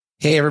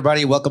Hey,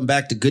 everybody. Welcome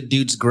back to Good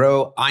Dudes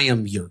Grow. I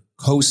am your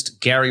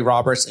host, Gary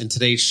Roberts, and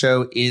today's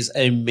show is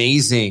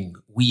amazing.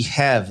 We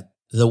have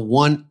the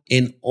one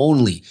and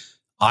only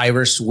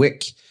Iris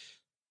Wick,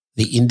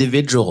 the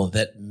individual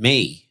that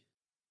may,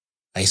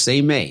 I say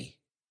may,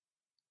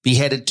 be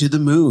headed to the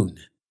moon,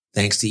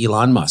 thanks to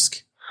Elon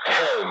Musk. 10,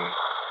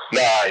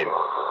 9,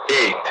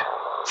 8,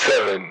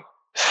 7,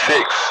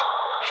 6,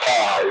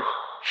 5,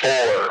 4,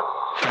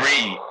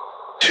 3,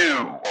 2,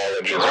 all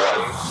engines 1,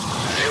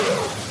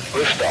 0.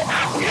 Liftoff.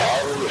 We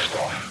have a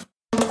liftoff.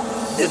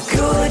 The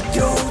Good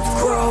Dudes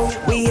Grow.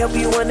 We help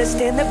you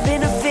understand the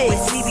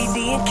benefits with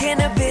CBD and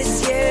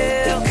cannabis,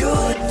 yeah. The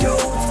Good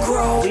Dudes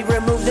Grow. We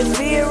remove the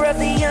fear of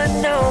the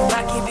unknown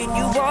by giving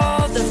you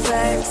all the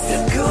facts.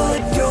 The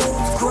Good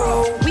Dudes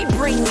Grow. We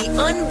bring the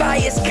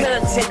unbiased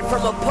content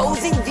from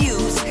opposing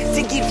views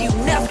to give you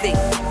nothing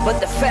but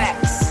the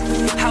facts.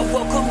 I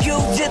welcome you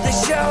to the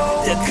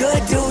show. The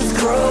Good Dudes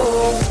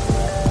Grow.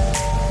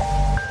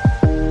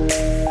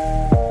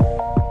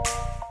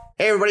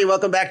 Hey, everybody.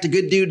 Welcome back to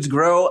Good Dudes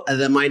Grow.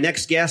 My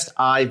next guest,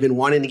 I've been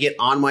wanting to get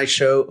on my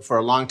show for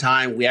a long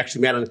time. We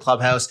actually met on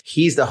Clubhouse.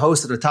 He's the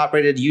host of the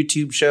top-rated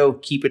YouTube show,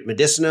 Keep It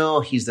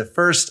Medicinal. He's the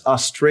first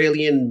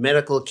Australian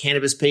medical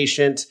cannabis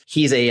patient.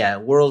 He's a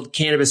world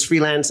cannabis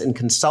freelance and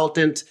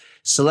consultant,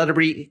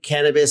 celebrity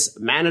cannabis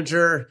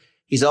manager.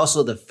 He's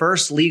also the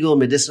first legal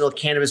medicinal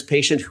cannabis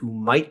patient who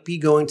might be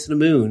going to the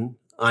moon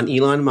on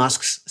Elon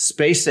Musk's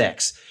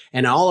SpaceX.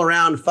 And all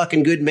around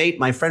fucking good mate,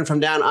 my friend from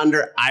down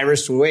under,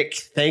 Iris Wick.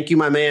 Thank you,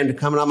 my man, for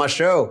coming on my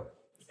show.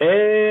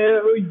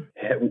 Gary,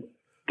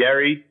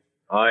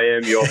 I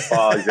am your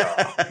father.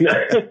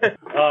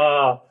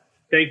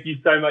 Thank you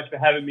so much for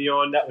having me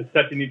on. That was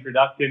such an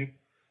introduction.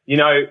 You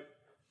know,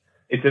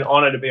 it's an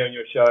honor to be on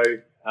your show.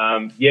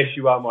 Yes,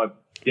 you are my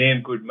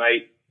damn good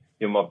mate.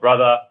 You're my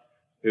brother,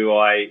 who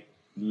I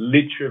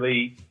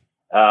literally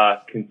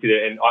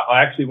consider, and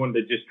I actually wanted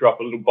to just drop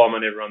a little bomb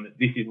on everyone that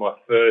this is my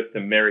first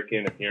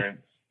American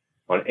appearance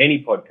on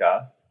any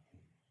podcast,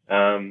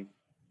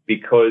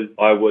 because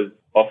I was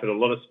offered a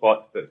lot of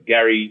spots. But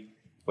Gary,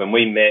 when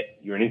we met,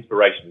 you're an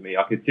inspiration to me.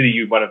 I consider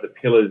you one of the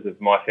pillars of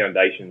my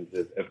foundations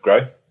of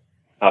growth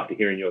after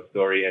hearing your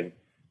story, and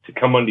to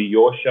come onto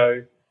your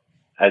show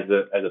as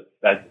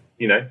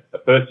you know, a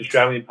first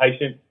Australian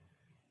patient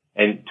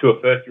and to a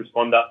first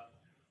responder.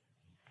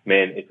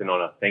 Man, it's an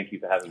honor. Thank you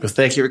for having me. Well,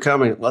 thank you for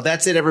coming. Well,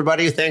 that's it,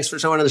 everybody. Thanks for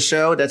showing up the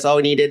show. That's all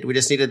we needed. We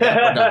just needed that.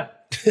 We're done.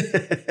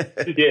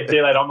 Yeah, see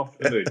you later. I'm off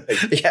to the moon.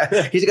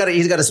 Yeah, he's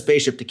got a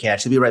spaceship to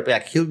catch. He'll be right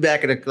back. He'll be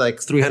back in like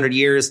 300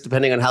 years,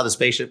 depending on how the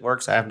spaceship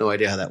works. I have no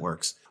idea how that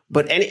works.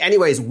 But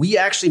anyways, we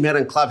actually met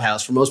on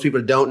Clubhouse. For most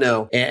people that don't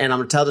know, and I'm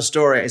going to tell the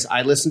story.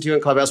 I listened to you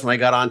on Clubhouse when I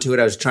got onto it.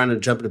 I was trying to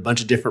jump in a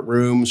bunch of different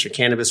rooms, your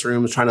cannabis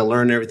rooms, trying to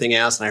learn everything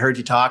else. And I heard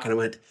you talk, and I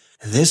went,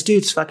 this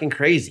dude's fucking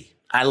crazy.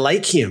 I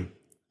like him.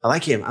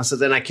 So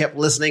then I kept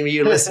listening to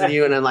you,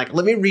 and I'm like,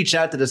 let me reach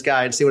out to this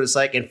guy and see what it's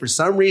like. And for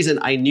some reason,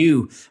 I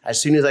knew as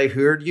soon as I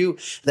heard you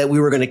that we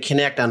were going to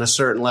connect on a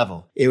certain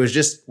level. It was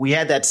just, we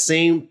had that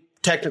same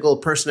technical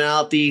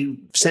personality,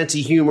 sense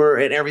of humor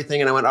and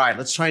everything. And I went, all right,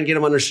 let's try and get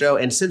him on the show.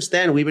 And since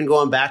then, we've been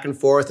going back and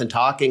forth and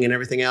talking and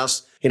everything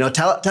else. You know,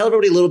 tell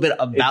everybody a little bit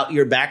about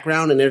your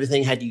background and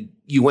everything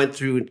you went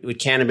through with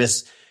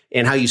cannabis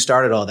and how you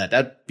started all that.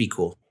 That'd be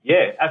cool.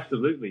 Yeah,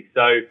 absolutely.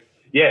 So,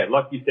 yeah,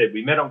 like you said,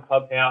 we met on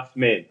Clubhouse.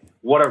 Man,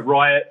 what a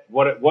riot!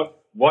 What a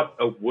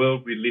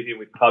world we live in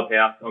with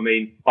Clubhouse. I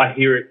mean, I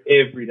hear it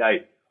every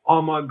day.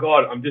 Oh my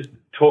God, I'm just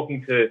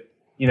talking to,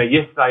 you know,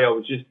 yesterday I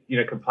was just, you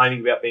know,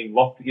 complaining about being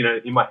locked, you know,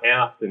 in my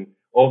house and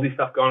all this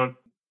stuff going on.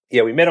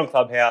 Yeah, we met on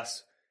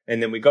Clubhouse,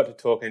 and then we got to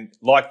talking.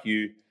 Like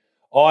you,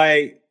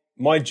 my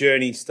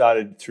journey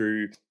started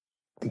through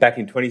back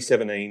in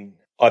 2017.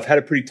 I've had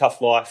a pretty tough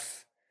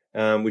life,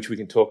 which we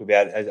can talk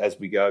about as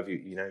we go. If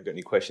you know, got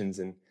any questions.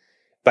 And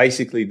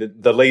basically,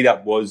 the lead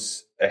up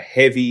was a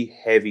heavy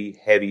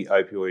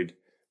opioid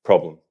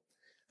problem.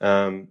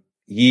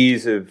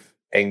 Years of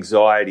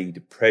anxiety,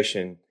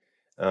 depression,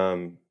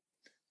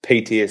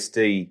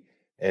 PTSD,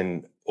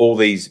 and all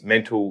these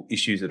mental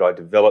issues that I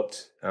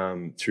developed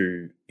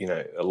through, you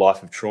know, a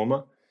life of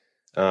trauma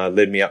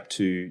led me up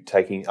to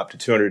taking up to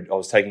 200. I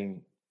was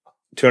taking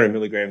 200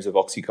 milligrams of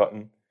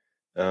OxyContin,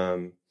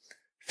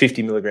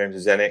 50 milligrams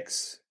of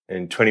Xanax,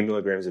 and 20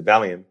 milligrams of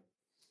Valium,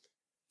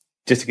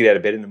 just to get out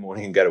of bed in the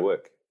morning and go to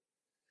work.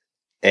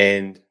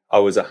 And I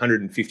was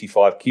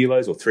 155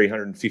 kilos or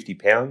 350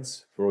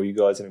 pounds for all you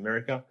guys in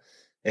America.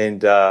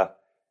 And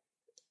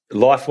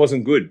life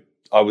wasn't good.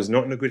 I was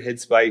not in a good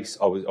headspace.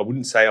 I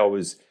wouldn't say I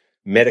was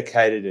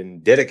medicated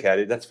and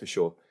dedicated, that's for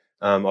sure.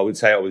 I would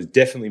say I was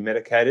definitely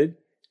medicated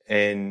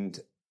and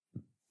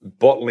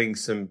bottling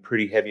some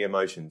pretty heavy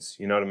emotions.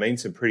 You know what I mean?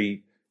 Some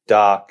pretty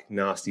dark,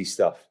 nasty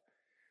stuff.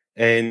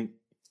 And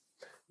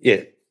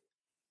yeah,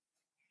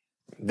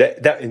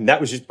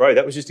 that was just, bro,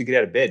 that was just to get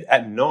out of bed.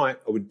 At night,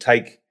 I would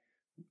take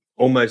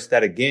almost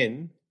that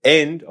again,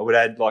 and I would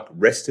add like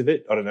rest of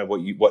it. I don't know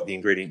what the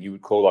ingredient you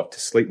would call like to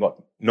sleep, like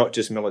not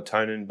just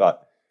melatonin,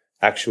 but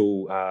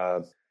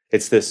actual,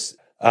 it's this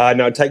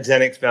No, I take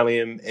Xanax,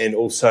 Valium, and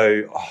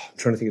also I'm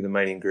trying to think of the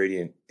main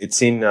ingredient.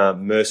 It's in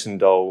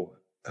Mercendol.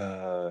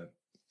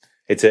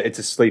 It's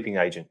a sleeping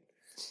agent,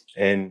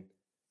 and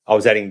I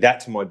was adding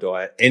that to my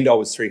diet, and I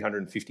was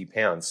 350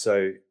 pounds.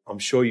 So I'm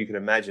sure you can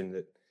imagine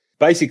that,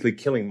 basically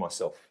killing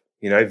myself,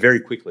 very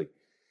quickly.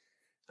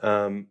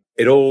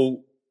 It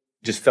all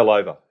just fell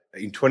over.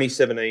 In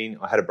 2017,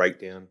 I had a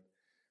breakdown.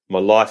 My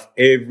life,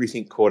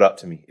 everything caught up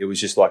to me. It was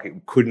just like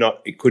it could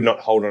not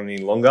hold on any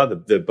longer.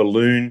 The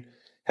balloon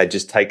had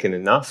just taken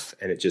enough,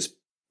 and it just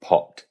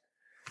popped.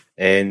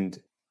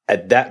 And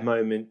at that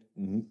moment,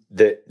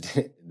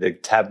 the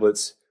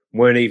tablets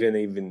weren't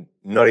even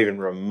not even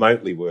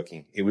remotely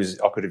working. It was,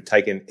 I could have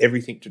taken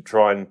everything to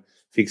try and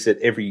fix it,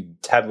 every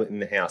tablet in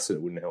the house, and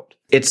it wouldn't have helped.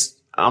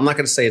 I'm not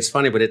going to say it's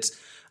funny, but it's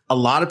a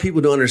lot of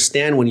people don't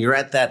understand when you're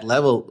at that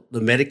level,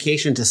 the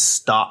medication just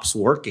stops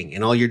working,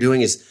 and all they're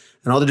doing is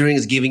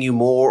giving you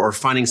more or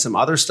finding some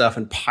other stuff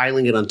and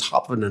piling it on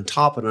top and on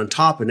top and on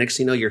top. And next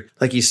thing you know, you're,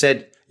 like you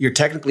said, you're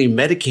technically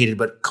medicated,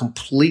 but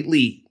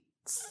completely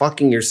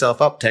fucking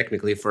yourself up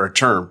technically for a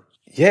term.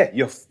 Yeah,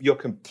 you're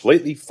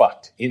completely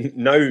fucked.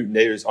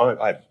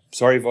 I'm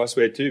sorry if I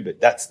swear too, but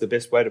that's the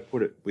best way to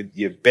put it.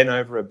 You've bent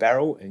over a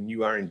barrel and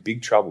you are in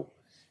big trouble.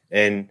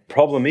 And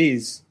problem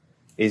is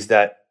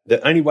that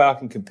the only way I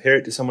can compare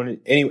it to someone,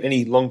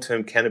 any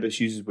long-term cannabis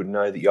users would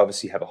know that you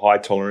obviously have a high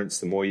tolerance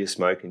the more you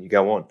smoke and you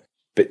go on.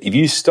 But if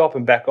you stop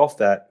and back off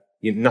that,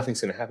 nothing's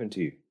going to happen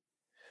to you.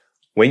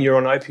 When you're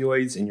on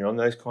opioids and you're on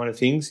those kind of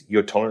things,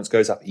 your tolerance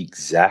goes up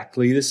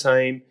exactly the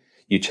same.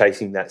 You're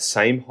chasing that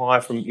same high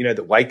from,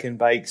 the wake and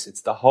bakes.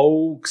 It's the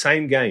whole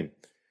same game,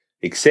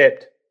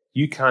 except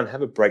you can't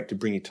have a break to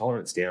bring your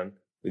tolerance down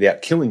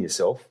without killing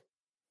yourself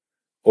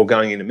or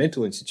going in a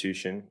mental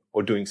institution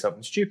or doing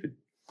something stupid.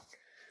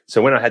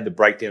 So when I had the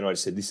breakdown, I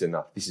just said, this is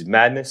enough. This is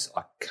madness.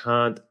 I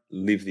can't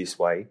live this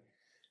way.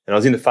 And I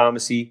was in the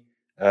pharmacy,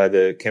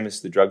 the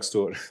chemist, the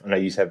drugstore. I know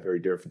you have very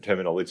different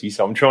terminology,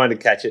 so I'm trying to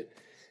catch it.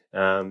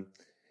 And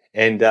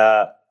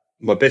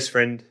my best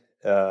friend,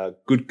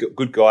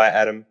 good guy,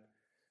 Adam,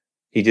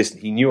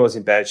 he knew I was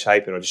in bad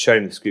shape, and I just showed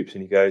him the scoops,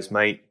 and he goes,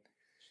 mate,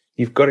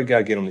 you've got to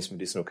go get on this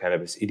medicinal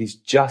cannabis. It has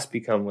just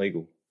become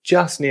legal,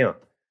 just now.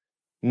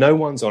 No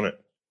one's on it.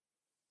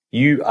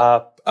 You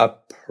are a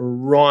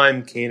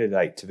prime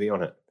candidate to be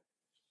on it.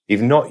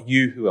 If not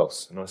you, who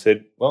else? And I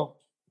said, well,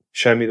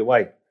 show me the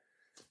way.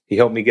 He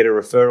helped me get a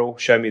referral,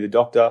 showed me the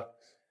doctor,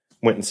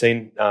 went and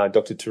seen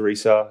Dr.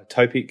 Teresa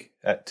Topic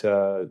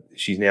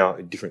she's now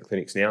at different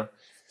clinics now.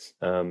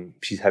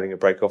 She's having a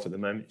break off at the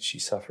moment.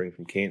 She's suffering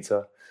from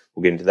cancer.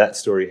 We'll get into that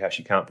story, how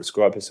she can't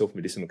prescribe herself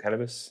medicinal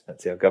cannabis.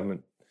 That's our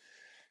government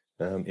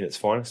in its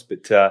finest.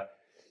 But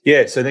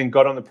so then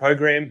got on the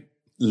program,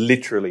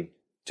 literally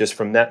just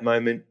from that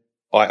moment.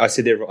 I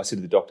said to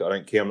the doctor, I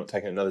don't care, I'm not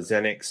taking another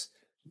Xanax.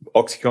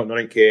 Oxycontin, I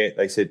don't care.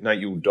 They said, no,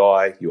 you'll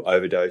die, you'll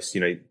overdose,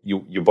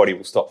 your body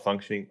will stop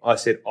functioning. I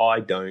said, I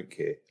don't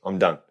care, I'm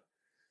done.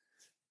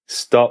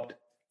 Stopped,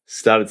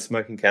 started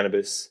smoking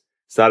cannabis,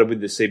 started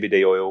with the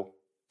CBD oil,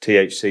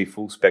 THC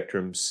full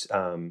spectrums,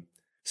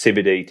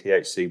 CBD,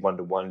 THC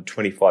 1:1,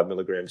 25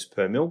 milligrams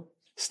per mil.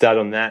 Started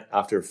on that.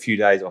 After a few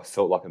days, I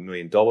felt like $1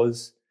 million.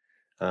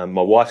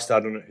 My wife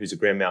started on it, who's a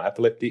grand mal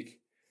epileptic.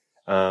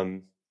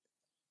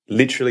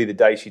 Literally the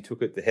day she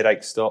took it, the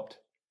headache stopped.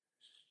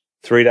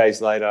 3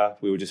 days later,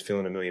 we were just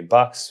feeling $1 million.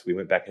 We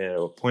went back and had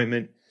an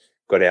appointment,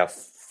 got our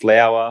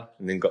flower,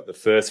 and then got the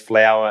first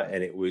flower,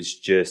 and it was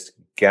just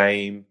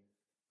game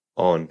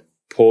on.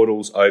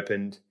 Portals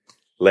opened.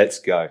 Let's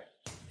go.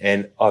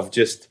 And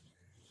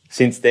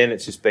since then,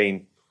 it's just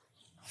been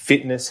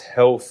fitness,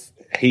 health,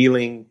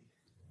 healing,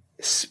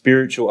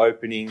 spiritual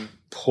opening,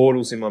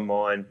 portals in my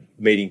mind,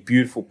 meeting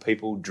beautiful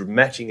people,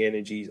 matching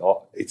energies.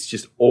 It's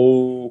just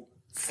all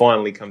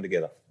finally come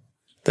together.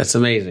 That's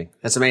amazing.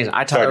 That's amazing.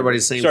 I tell everybody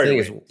the same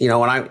thing.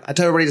 When I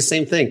tell everybody the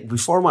same thing.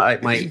 Before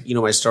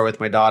my story with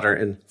my daughter,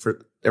 and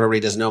for everybody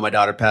doesn't know, my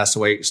daughter passed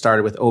away,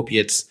 started with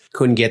opiates,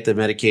 couldn't get the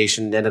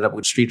medication, ended up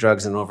with street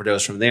drugs and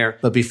overdose from there.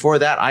 But before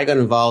that, I got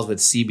involved with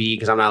CBD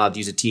because I'm not allowed to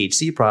use a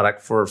THC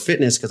product for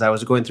fitness because I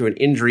was going through an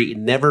injury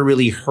and never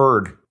really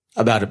heard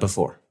about it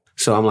before.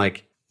 So I'm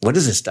like, what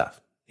is this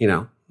stuff? It's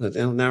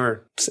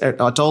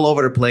all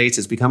over the place.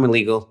 It's becoming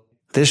legal.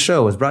 This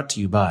show is brought to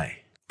you by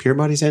Pure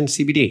Bodies and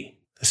CBD.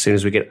 As soon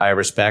as we get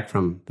Iris back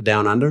from the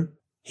Down Under,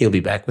 he'll be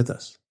back with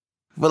us.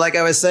 But like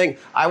I was saying,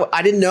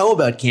 I didn't know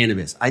about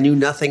cannabis. I knew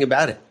nothing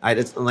about it. I'm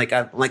like,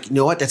 you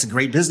know what? That's a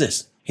great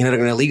business. They're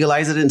going to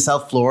legalize it in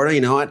South Florida.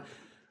 You know what?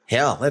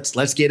 Hell,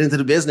 let's get into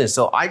the business.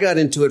 So I got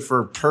into it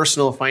for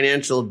personal,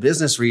 financial,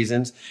 business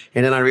reasons.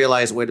 And then I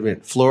realized, wait a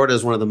minute, Florida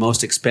is one of the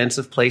most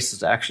expensive places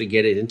to actually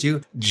get it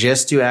into.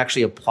 Just to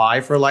actually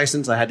apply for a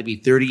license, I had to be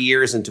 30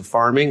 years into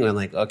farming. And I'm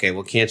like, okay,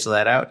 we'll cancel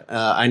that out.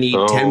 I need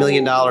 $10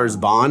 million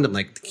bond. I'm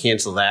like,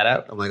 cancel that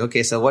out. I'm like,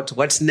 okay, so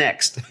what's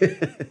next?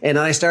 And then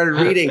I started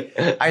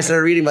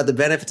reading about the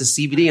benefits of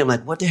CBD. I'm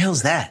like, what the hell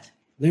is that?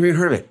 Never even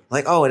heard of it.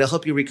 Like, it'll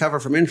help you recover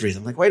from injuries.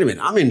 I'm like, wait a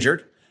minute, I'm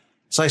injured.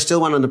 So I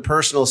still went on the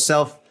personal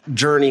self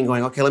journey and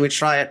going, okay, let me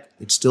try it.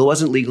 It still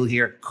wasn't legal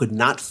here. Could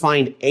not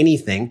find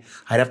anything.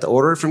 I'd have to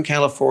order it from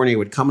California. It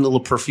would come in little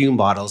perfume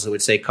bottles. It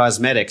would say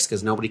cosmetics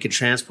because nobody could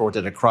transport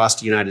it across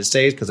the United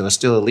States because it was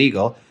still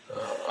illegal.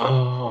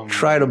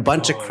 Tried a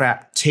bunch of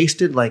crap.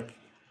 Tasted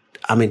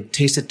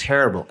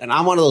terrible. And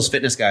I'm one of those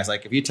fitness guys.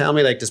 Like, if you tell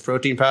me like this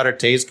protein powder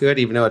tastes good,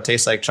 even though it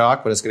tastes like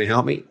chalk, but it's going to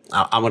help me,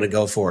 I'm going to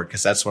go for it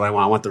because that's what I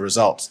want. I want the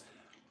results.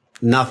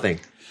 Nothing.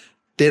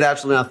 Did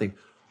absolutely nothing.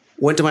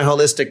 Went to my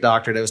holistic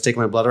doctor that was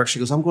taking my blood work. She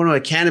goes, I'm going to a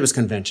cannabis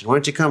convention. Why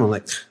don't you come? I'm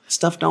like,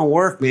 stuff don't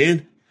work,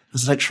 man. I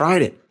said, I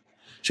tried it.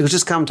 She goes,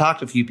 just come talk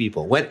to a few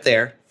people. Went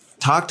there,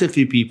 talked to a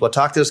few people,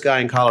 talked to this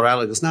guy in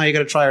Colorado. He goes, no, you got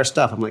to try our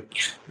stuff. I'm like,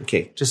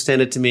 okay, just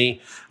send it to me.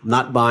 I'm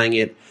not buying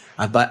it.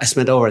 I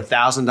spent over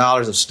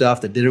 $1,000 of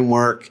stuff that didn't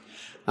work.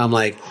 I'm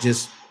like,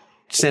 just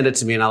send it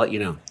to me and I'll let you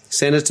know.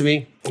 Send it to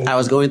me. I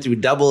was going through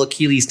double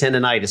Achilles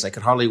tendonitis. I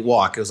could hardly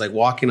walk. It was like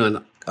walking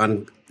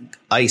on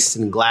ice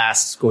and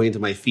glass going into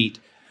my feet.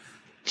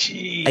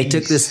 Jeez. I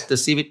took the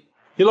CBD.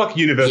 You're like a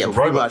universal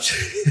pretty robot.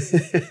 much.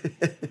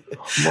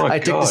 Oh my I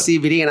God. took the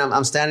CBD and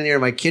I'm standing there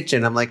in my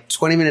kitchen. I'm like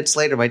 20 minutes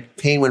later, my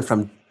pain went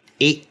from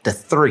 8 to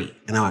 3.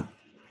 And I went,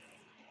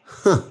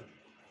 huh.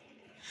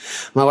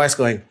 My wife's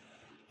going,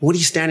 what are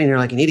you standing there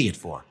like an idiot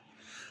for?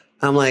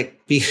 I'm like,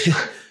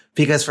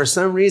 because for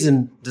some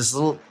reason, this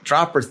little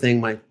dropper thing,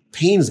 my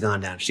pain's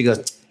gone down. She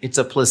goes, it's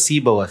a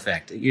placebo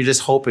effect. You're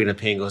just hoping the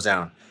pain goes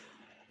down.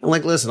 I'm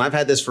like, listen, I've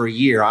had this for a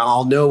year.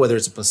 I'll know whether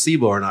it's a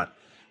placebo or not.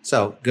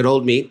 So good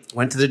old me,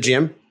 went to the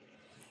gym,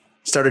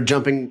 started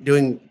jumping,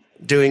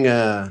 doing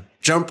a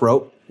jump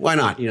rope. Why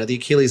not? You know, the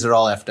Achilles are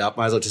all effed up.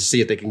 Might as well just see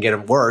if they can get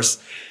them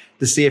worse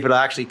to see if it'll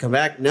actually come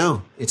back.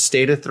 No, it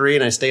stayed at 3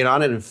 and I stayed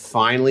on it and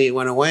finally it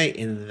went away.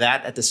 And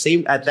that at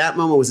that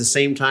moment was the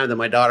same time that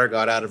my daughter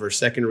got out of her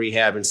second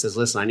rehab and says,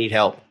 listen, I need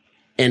help.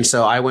 And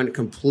so I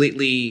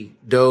completely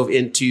dove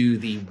into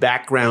the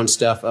background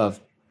stuff of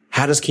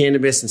how does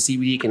cannabis and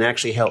CBD can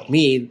actually help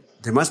me?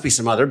 There must be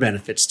some other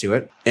benefits to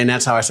it. And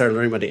that's how I started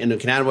learning about the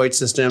endocannabinoid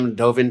system,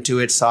 dove into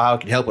it, saw how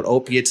it could help with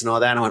opiates and all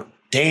that. And I went,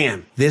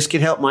 damn, this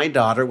could help my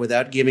daughter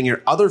without giving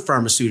her other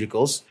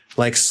pharmaceuticals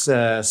like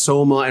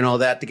Soma and all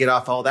that to get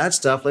off all that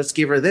stuff. Let's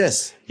give her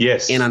this.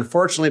 Yes. And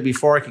unfortunately,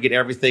 before I could get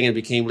everything and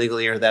became legal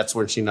here, that's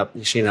when she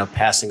ended up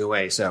passing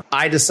away. So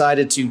I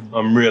decided to...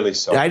 I'm really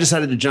sorry. I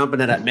decided to jump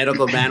into that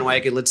medical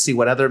bandwagon. Let's see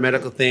what other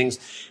medical things.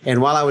 And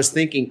while I was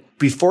thinking,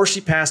 before she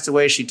passed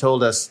away, she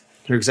told us,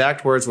 her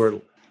exact words were,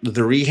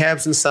 the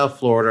rehabs in South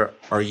Florida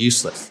are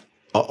useless.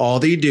 All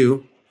they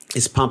do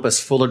is pump us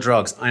full of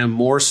drugs. I am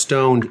more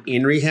stoned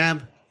in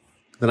rehab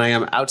than I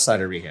am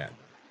outside of rehab.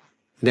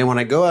 And then when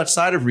I go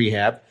outside of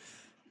rehab,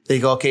 they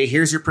go, okay,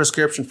 here's your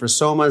prescription for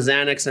Soma,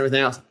 Xanax, and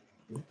everything else.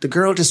 The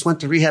girl just went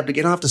to rehab to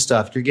get off the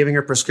stuff. You're giving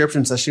her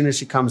prescriptions as soon as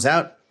she comes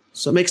out.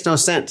 So it makes no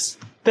sense.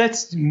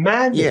 That's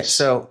madness. Yeah,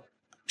 so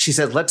she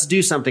said, let's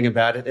do something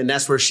about it. And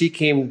that's where she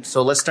came.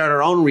 So let's start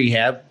our own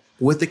rehab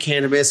with the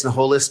cannabis and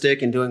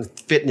holistic and doing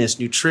fitness,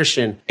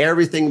 nutrition,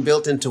 everything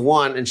built into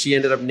one. And she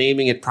ended up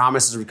naming it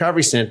Promises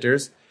Recovery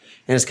Centers.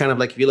 And it's kind of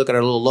like, if you look at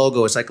our little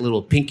logo, it's like a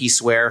little pinky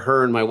swear.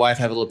 Her and my wife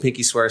have a little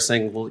pinky swear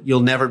saying, well, you'll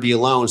never be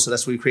alone. So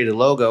that's why we created a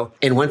logo.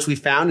 And once we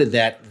founded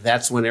that,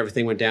 that's when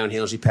everything went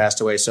downhill. She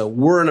passed away. So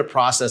we're in a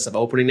process of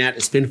opening that.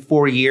 It's been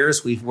 4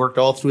 years. We've worked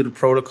all through the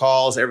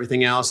protocols,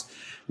 everything else.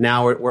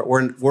 Now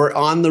we're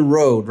on the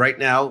road right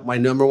now. My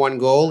number one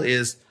goal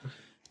is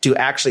to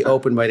actually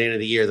open by the end of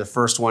the year, the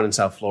first one in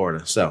South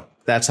Florida. So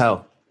that's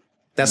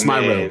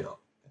my road.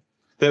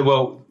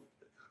 Well,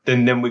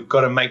 then we've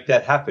got to make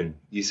that happen.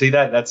 You see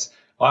that?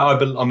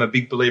 I'm a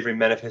big believer in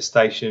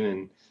manifestation,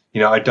 and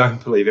you know, I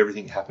don't believe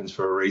everything happens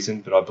for a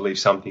reason, but I believe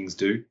some things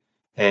do.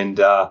 And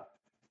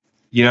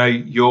you know,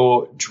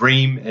 your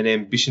dream and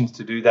ambitions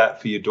to do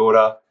that for your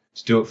daughter,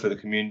 to do it for the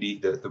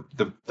community,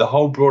 the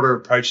whole broader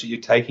approach that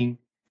you're taking.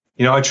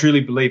 You know, I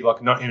truly believe,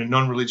 like, not in a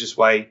non-religious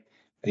way.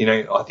 You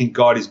know, I think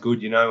God is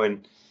good. You know,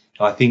 and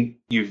I think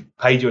you've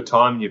paid your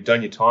time, you've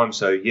done your time.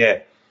 So yeah,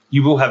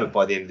 you will have it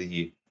by the end of the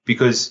year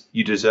because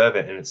you deserve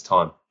it and it's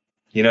time.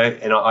 You know,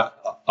 and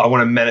I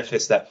want to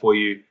manifest that for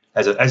you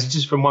as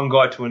just from one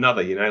guy to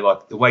another. You know,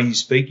 like the way you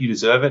speak, you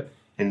deserve it,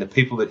 and the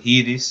people that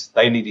hear this,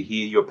 they need to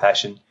hear your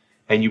passion,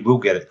 and you will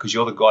get it because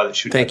you're the guy that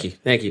should. Thank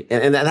you.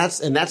 And that's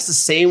the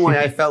same way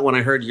I felt when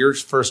I heard your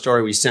first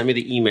story. We sent me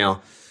the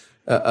email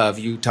of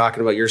you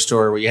talking about your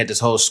story where you had this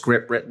whole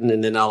script written,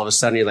 and then all of a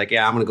sudden you're like,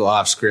 yeah, I'm going to go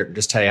off script and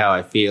just tell you how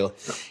I feel.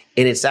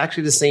 And it's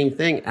actually the same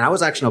thing. And I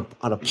was actually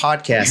on a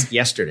podcast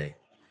yesterday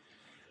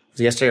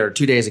or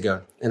 2 days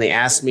ago, and they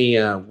asked me,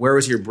 where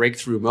was your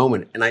breakthrough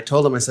moment? And I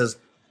told them, I says,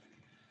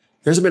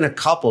 there's been a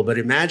couple, but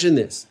imagine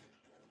this.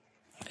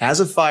 As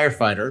a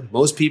firefighter,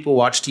 most people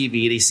watch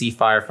TV, they see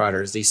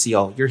firefighters, they see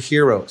all your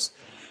heroes.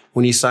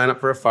 When you sign up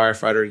for a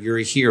firefighter, you're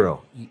a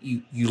hero.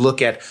 You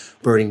look at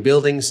burning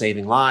buildings,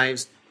 saving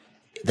lives.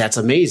 That's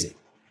amazing.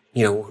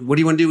 You know, what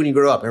do you want to do when you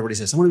grow up? Everybody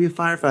says, I want to be a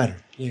firefighter.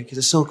 Yeah, because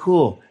it's so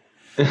cool.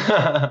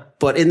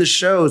 But in the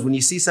shows, when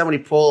you see somebody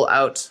pull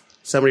out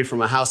somebody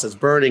from a house that's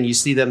burning, you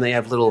see them, they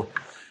have little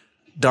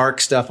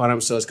dark stuff on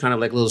them. So it's kind of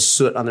like little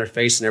soot on their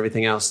face and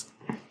everything else.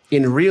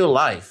 in real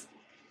life,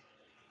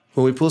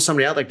 when we pull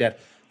somebody out like that,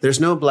 there's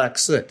no black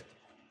soot.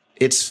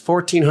 It's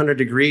 1,400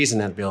 degrees in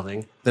that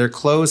building. Their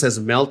clothes has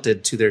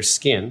melted to their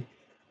skin.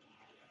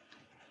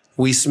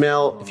 We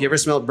smell, if you ever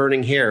smell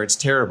burning hair, it's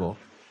terrible.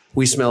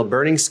 We smell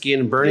burning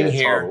skin, burning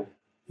hair. Horrible.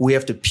 We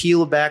have to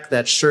peel back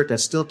that shirt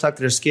that's still tucked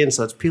to their skin.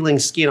 So it's peeling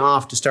skin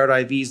off to start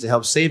IVs to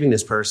help saving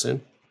this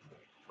person.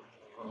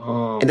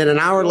 And then an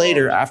hour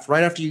later,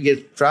 right after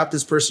you drop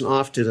this person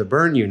off to the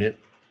burn unit,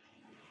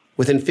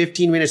 within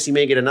 15 minutes, you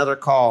may get another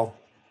call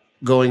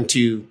going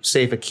to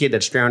save a kid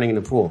that's drowning in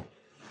the pool.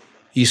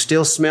 You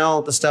still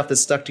smell the stuff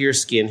that's stuck to your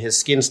skin. His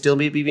skin still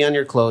may be on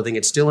your clothing.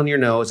 It's still in your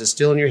nose. It's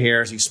still in your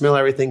hair. So you smell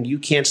everything. You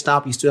can't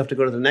stop. You still have to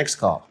go to the next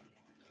call.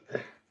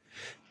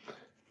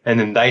 And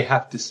then they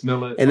have to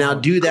smell it. And now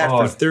do that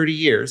for God. 30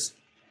 years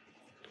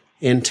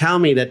and tell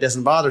me that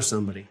doesn't bother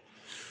somebody.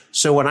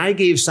 So when I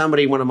gave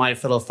somebody, one of my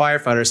fellow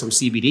firefighters, some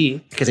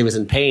CBD because he was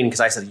in pain, because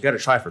I said, you got to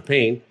try for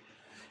pain.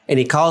 And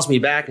he calls me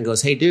back and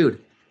goes, hey,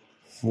 dude,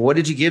 what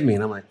did you give me?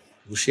 And I'm like,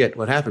 oh, shit,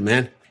 what happened,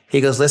 man? He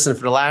goes, listen,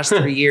 for the last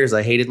 3 years,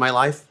 I hated my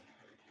life.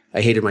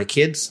 I hated my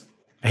kids.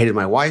 I hated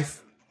my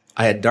wife.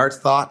 I had dark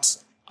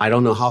thoughts. I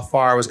don't know how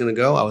far I was going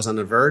to go. I was on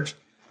the verge.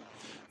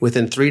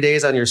 Within 3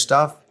 days on your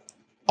stuff,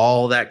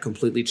 all that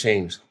completely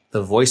changed.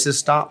 The voices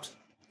stopped.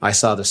 I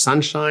saw the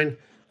sunshine.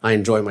 I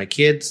enjoy my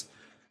kids.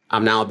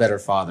 I'm now a better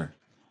father.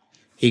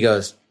 He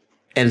goes,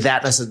 and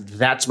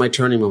that's my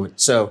turning moment.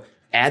 So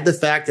add the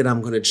fact that I'm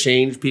going to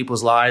change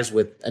people's lives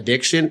with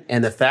addiction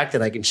and the fact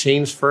that I can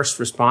change first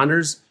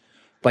responders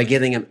by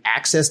giving them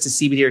access to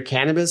CBD or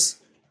cannabis.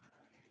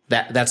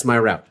 That's my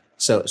route.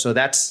 So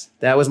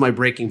that was my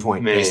breaking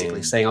point,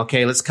 basically saying,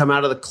 okay, let's come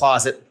out of the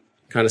closet.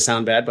 Kind of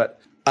sound bad, but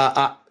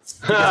I'm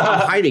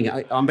hiding.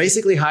 I'm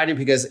basically hiding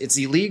because it's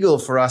illegal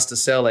for us to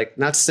sell,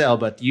 not sell,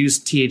 but use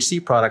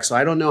THC products. So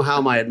I don't know how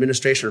my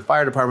administration or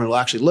fire department will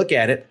actually look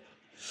at it.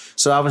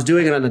 So I was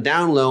doing it on the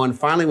down low. And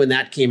finally, when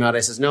that came out, I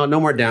says, no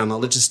more down low.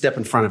 Let's just step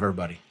in front of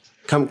everybody.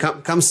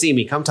 Come see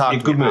me. Come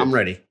talk to me. I'm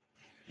ready.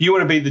 You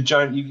want to be the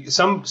Joan.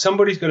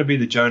 Somebody's going to be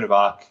the Joan of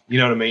Arc. You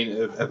know what I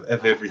mean?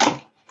 Of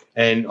everything.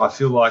 And I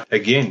feel like,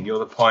 again, you're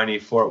the pioneer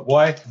for it.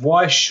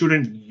 Why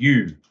shouldn't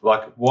you?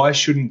 Why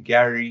shouldn't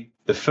Gary,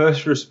 the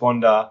first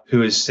responder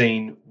who has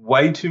seen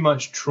way too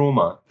much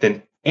trauma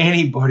than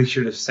anybody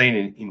should have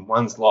seen in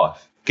one's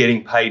life,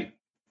 getting paid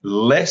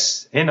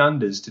less and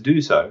unders to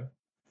do so,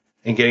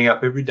 and getting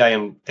up every day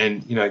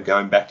and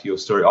going back to your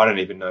story, I don't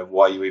even know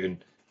why you even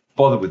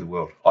bother with the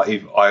world.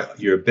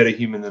 You're a better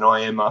human than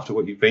I am after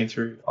what you've been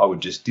through. I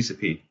would just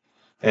disappear.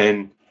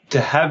 And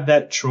to have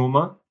that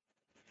trauma,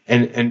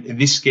 and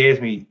this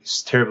scares me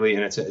terribly,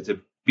 and it's a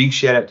big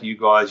shout out to you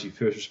guys, you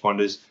first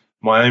responders.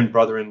 My own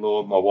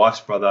brother-in-law, my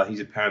wife's brother,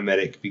 he's a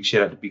paramedic. Big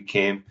shout out to Big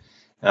Cam.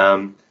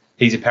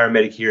 He's a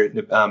paramedic here at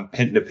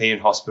Nepean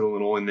Hospital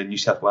and all in the New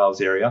South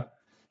Wales area.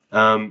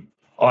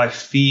 I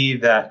fear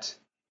that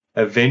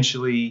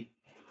eventually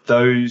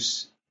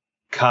those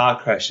car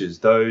crashes,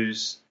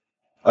 those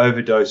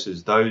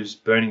overdoses, those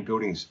burning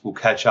buildings will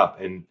catch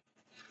up, and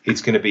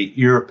it's going to be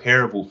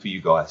irreparable for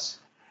you guys.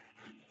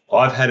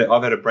 I've had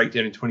a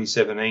breakdown in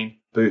 2017.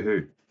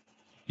 Boo-hoo.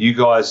 You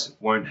guys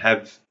won't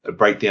have a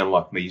breakdown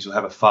like me. You'll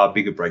have a far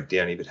bigger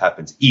breakdown if it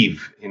happens.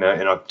 And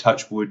I've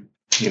touched wood,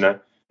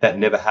 that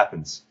never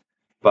happens.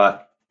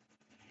 But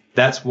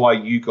that's why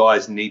you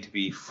guys need to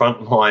be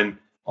frontline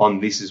on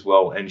this as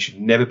well, and should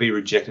never be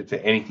rejected for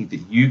anything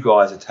that you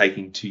guys are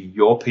taking to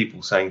your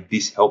people saying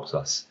this helps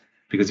us.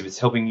 Because if it's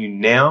helping you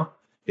now,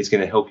 it's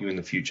going to help you in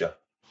the future.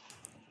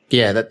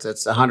 Yeah, that's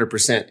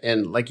 100%.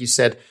 And like you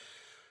said,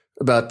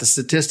 about the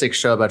statistics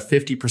show about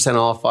 50% of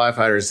all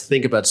firefighters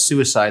think about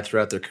suicide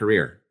throughout their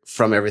career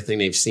from everything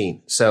they've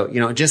seen. So,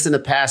 just in the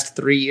past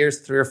 3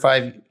 or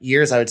 5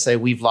 years, I would say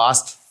we've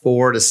lost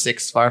 4 to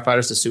 6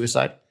 firefighters to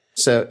suicide.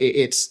 So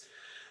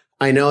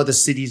I know the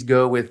cities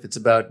go with, it's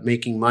about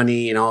making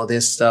money and all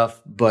this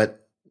stuff,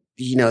 but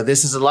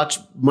this is a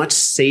much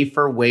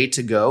safer way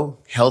to go,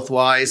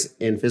 health-wise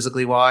and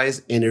physically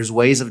wise. And there's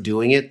ways of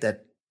doing it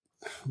that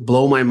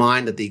blow my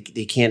mind that they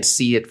can't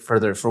see it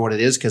further for what it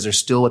is, because they're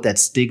still with that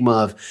stigma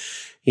of,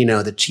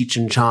 the Cheech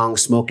and Chong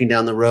smoking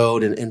down the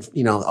road and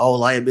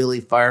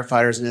liability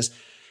firefighters and this.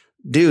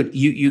 Dude,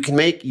 you can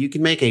make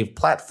a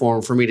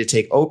platform for me to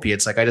take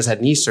opiates. Like I just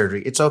had knee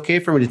surgery. It's okay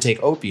for me to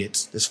take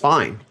opiates. It's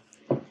fine.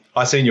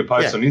 I seen your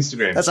post on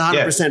Instagram. That's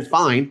 100%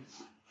 fine.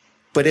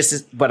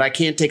 But I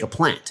can't take a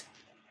plant.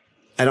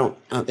 I don't.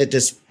 It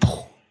just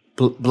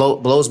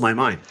blows my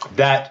mind.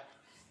 That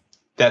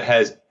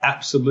has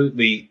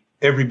absolutely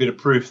every bit of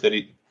proof that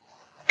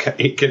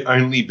it can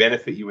only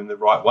benefit you in the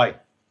right way,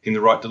 in the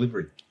right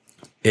delivery.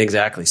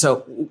 Exactly.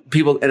 So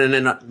people, and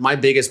then my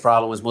biggest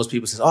problem was most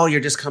people say, "Oh,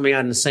 you're just coming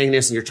out and saying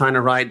this, and you're trying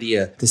to ride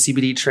the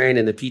CBD train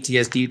and the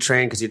PTSD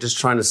train because you're just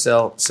trying to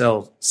sell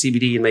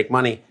CBD and make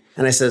money."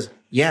 And I says,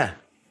 "Yeah,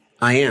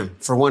 I am,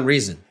 for one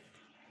reason.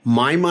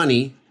 My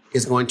money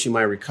is going to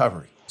my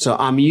recovery. So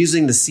I'm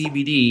using the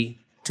CBD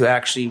to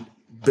actually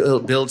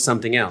build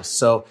something else."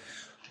 So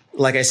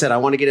like I said, I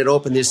want to get it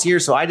open this year.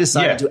 So I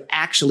decided to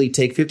actually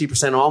take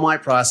 50% of all my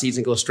proceeds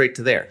and go straight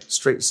to there.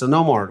 So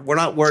no more. We're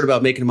not worried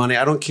about making money.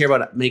 I don't care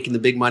about making the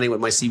big money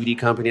with my CBD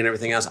company and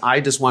everything else. I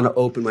just want to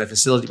open my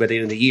facility by the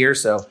end of the year.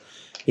 So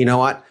you know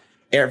what?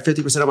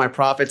 50% of my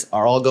profits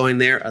are all going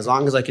there. As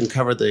long as I can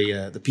cover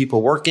the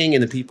people working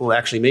and the people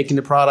actually making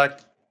the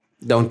product,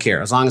 don't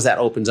care. As long as that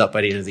opens up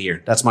by the end of the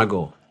year. That's my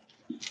goal.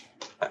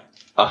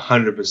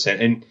 100%.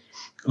 And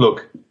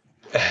look,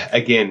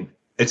 again,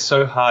 it's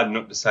so hard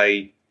not to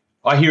say.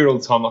 I hear it all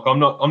the time. Like I'm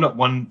not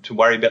one to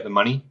worry about the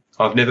money.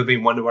 I've never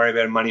been one to worry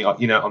about money.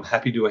 I'm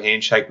happy to do a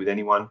handshake with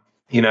anyone,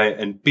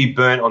 and be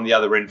burnt on the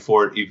other end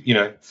for it,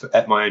 if,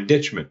 at my own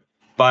detriment.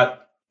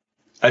 But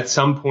at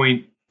some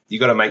point, you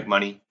got to make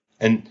money,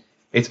 and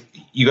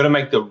you got to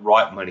make the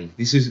right money.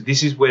 This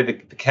is where the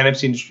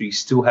cannabis industry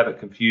still have it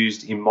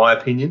confused, in my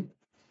opinion,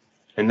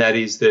 and that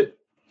is that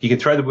you can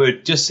throw the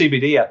word just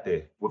CBD out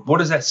there. What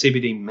does that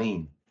CBD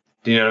mean?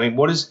 Do you know what I mean?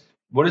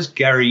 What does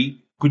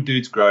Gary Good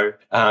Dudes Grow?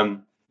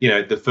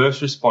 The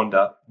first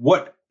responder,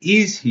 what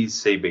is his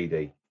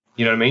CBD?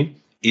 You know what I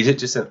mean? Is it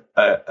just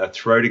a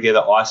throw together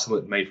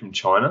isolate made from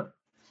China?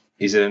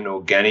 Is it an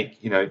organic,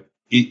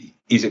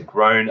 is it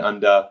grown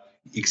under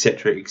et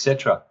cetera, et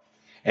cetera?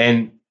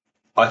 And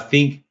I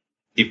think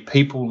if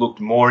people looked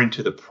more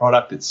into the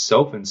product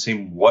itself and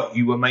seen what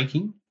you were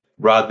making,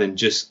 rather than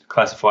just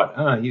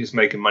classify, you're just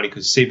making money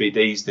because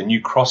CBD is the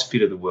new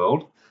CrossFit of the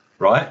world,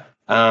 right?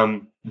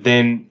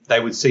 Then they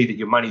would see that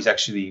your money's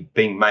actually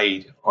being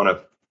made on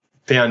a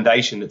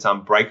foundation that's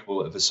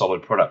unbreakable of a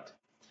solid product.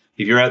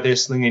 If you're out there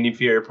slinging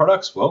inferior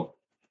products, well,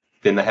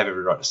 then they have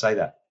every right to say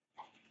that.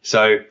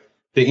 So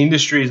the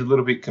industry is a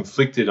little bit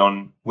conflicted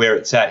on where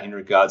it's at in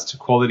regards to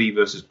quality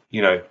versus,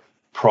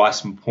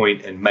 price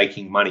point and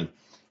making money.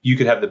 You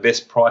could have the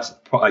best price,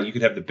 you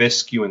could have the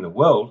best SKU in the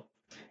world.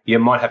 You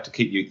might have to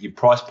keep your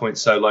price point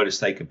so low to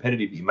stay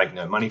competitive that you make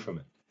no money from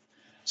it.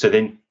 So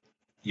then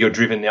you're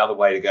driven the other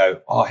way to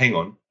go, hang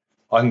on,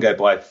 I can go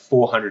buy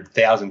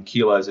 400,000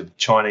 kilos of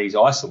Chinese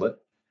isolate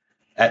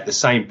at the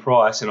same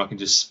price, and I can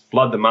just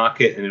flood the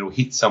market, and it'll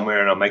hit somewhere,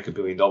 and I'll make $1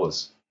 billion.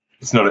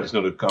 It's not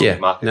a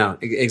government market. No,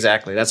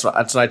 exactly. That's what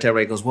I tell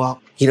everybody. Goes,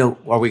 well,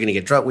 are we going to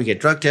get drug? We get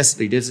drug tested.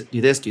 We do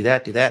this, do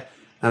that.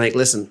 I'm like,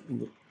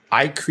 listen,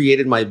 I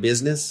created my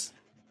business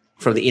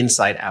from the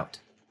inside out.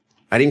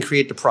 I didn't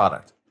create the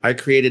product. I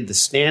created the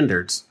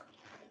standards.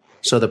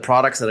 So the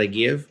products that I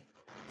give,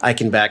 I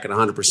can back it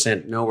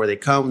 100%, know where they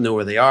come, know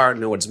where they are,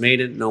 know what's made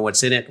it, know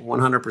what's in it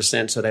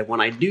 100%, so that when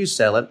I do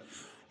sell it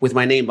with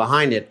my name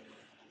behind it,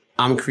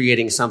 I'm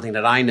creating something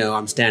that I know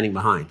I'm standing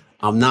behind.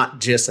 I'm not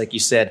just, like you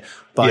said,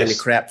 buying the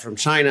crap from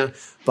China,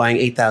 buying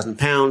 8,000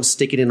 pounds,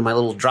 stick it into my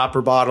little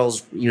dropper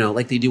bottles,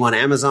 like they do on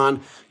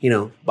Amazon,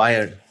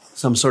 buy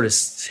some sort of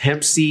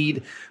hemp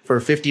seed for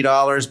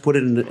 $50, put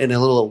it in a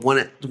little 1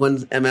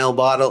 ml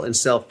bottle and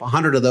sell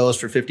 100 of those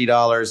for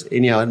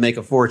 $50 and make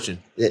a fortune.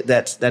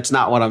 That's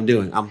not what I'm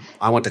doing.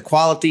 I want the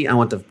quality. I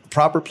want the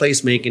proper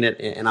place making it,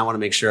 and I want to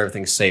make sure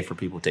everything's safe for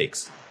people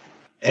takes.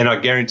 And I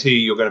guarantee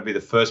you're going to be the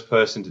first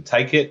person to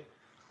take it.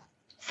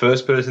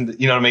 First person,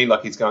 you know what I mean?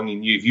 Like it's going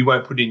in you. If you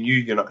won't put it in you,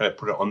 you're not going to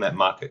put it on that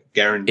market.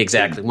 Guaranteed.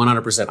 Exactly,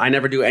 100%. I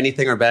never do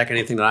anything or back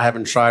anything that I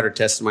haven't tried or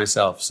tested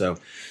myself. So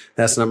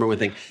that's the number one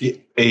thing. Yeah,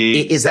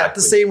 exactly. Is that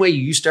the same way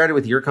you started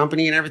with your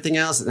company and everything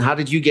else? And how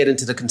did you get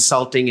into the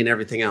consulting and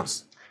everything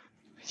else?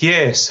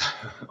 Yes.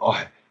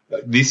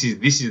 This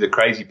is the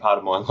crazy part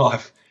of my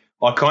life.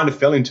 I kind of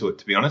fell into it,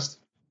 to be honest.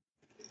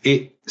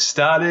 It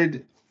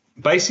started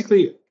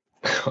basically,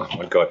 oh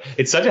my God,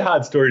 it's such a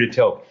hard story to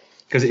tell.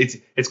 Because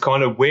it's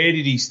kind of, where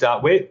did he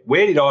start?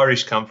 Where did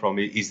Irish come from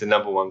is the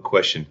number one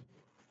question.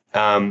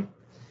 I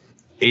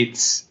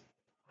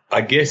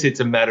guess it's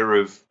a matter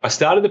of, I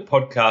started the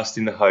podcast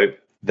in the hope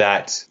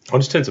that, I'll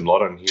just turn some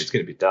light on here, it's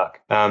getting a bit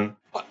dark.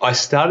 I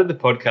started the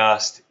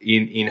podcast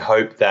in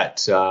hope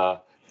that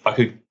I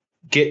could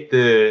get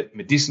the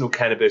medicinal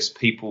cannabis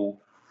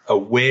people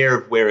aware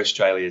of where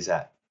Australia's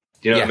at.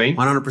 Do you know what I mean?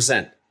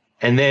 100%.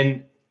 And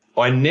then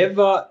I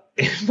never,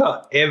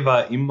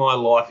 ever in my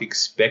life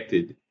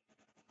expected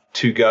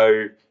to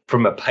go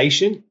from a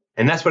patient,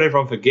 and that's what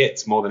everyone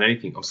forgets more than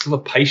anything. I'm still a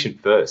patient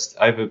first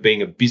over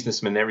being a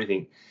businessman and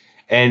everything.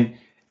 And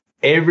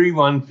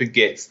everyone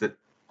forgets that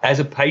as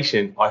a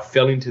patient, I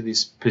fell into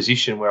this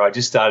position where I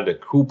just started a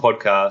cool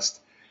podcast.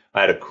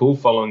 I had a cool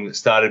following that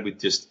started with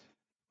just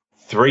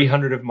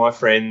 300 of my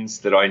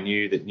friends that I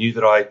knew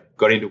that I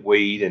got into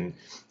weed, and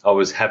I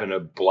was having a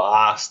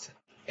blast.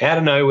 Out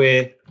of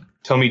nowhere,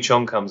 Tommy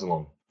Chong comes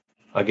along.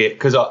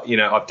 Because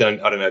I've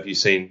done, I don't know if you've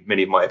seen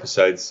many of my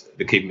episodes,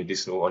 The Keep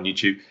Medicinal on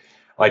YouTube.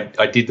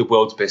 I did the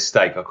world's best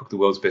steak. I cooked the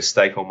world's best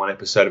steak on one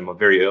episode of my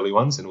very early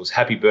ones, and it was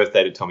Happy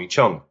Birthday to Tommy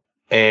Chong.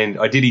 And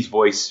I did his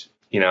voice,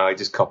 I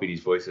just copied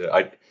his voice.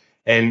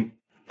 And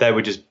they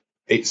were just,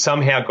 it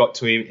somehow got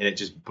to him, and it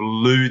just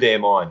blew their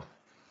mind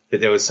that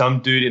there was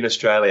some dude in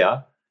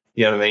Australia,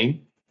 you know what I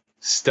mean,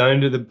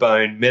 stoned to the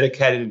bone,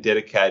 medicated and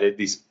dedicated,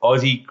 this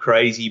Aussie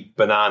crazy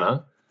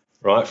banana,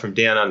 right, from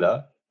down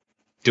under,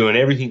 doing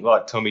everything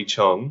like Tommy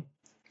Chong,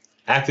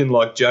 acting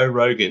like Joe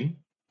Rogan,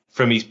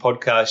 from his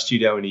podcast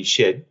studio in his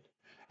shed.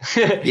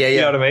 Yeah.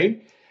 You know what I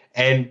mean?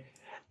 And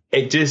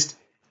it just,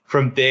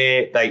 from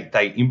there,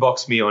 they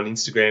inboxed me on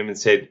Instagram and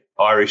said,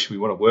 Irish, we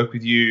want to work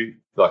with you.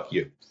 Like,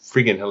 you're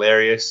friggin'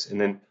 hilarious. And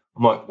then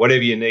I'm like,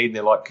 whatever you need. And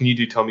they're like, can you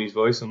do Tommy's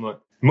voice? I'm like,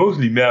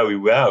 mostly Maui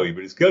Wowie,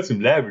 but it's got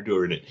some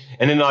Labrador in it.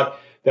 And then like,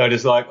 they were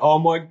just like, oh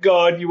my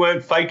God, you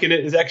weren't faking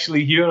it. It's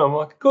actually you. And I'm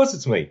like, of course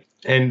it's me.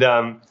 And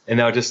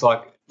they were just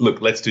like,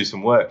 look, let's do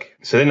some work.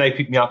 So then they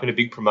picked me up in a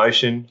big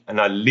promotion. And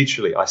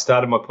I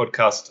started my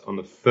podcast on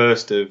the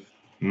 1st of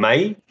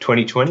May,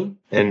 2020.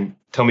 And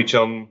Tommy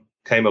Chong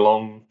came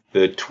along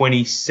the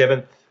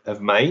 27th of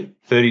May,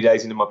 30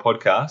 days into my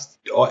podcast.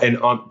 And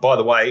by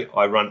the way,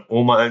 I run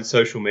all my own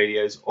social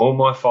medias, all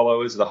my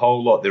followers, the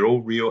whole lot. They're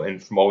all real.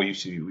 And from all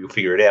you'll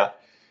figure it out.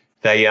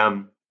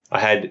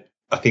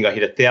 I think I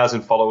hit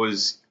 1,000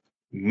 followers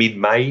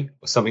mid-May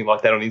or something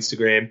like that on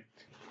Instagram.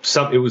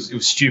 It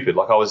was stupid.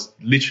 Like, I was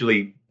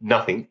literally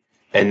nothing.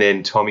 And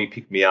then Tommy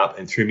picked me up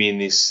and threw me in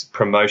this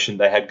promotion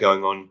they had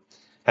going on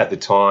at the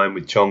time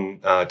with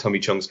Tommy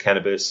Chong's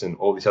Cannabis and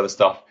all this other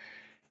stuff.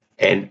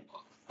 And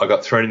I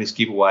got thrown in this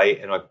giveaway,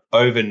 and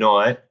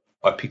overnight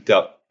I picked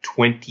up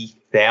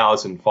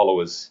 20,000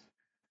 followers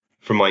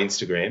from my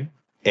Instagram,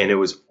 and it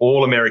was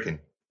all American.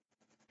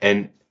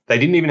 And they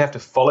didn't even have to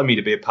follow me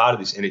to be a part of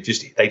this, and they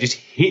just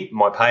hit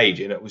my page,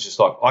 and it was just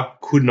like I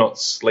could not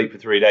sleep for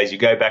 3 days. You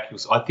go back,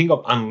 I think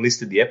I've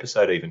unlisted the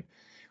episode even,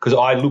 because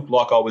I looked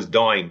like I was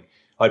dying.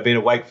 I'd been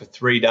awake for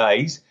 3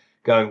 days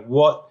going,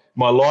 what?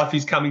 My life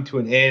is coming to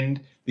an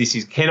end.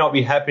 This cannot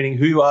be happening.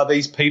 Who are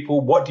these people?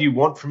 What do you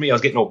want from me? I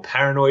was getting all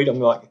paranoid. I'm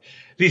like,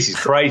 this is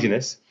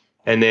craziness.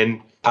 And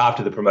then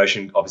after the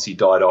promotion obviously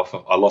died off,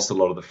 I lost a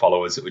lot of the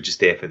followers that were just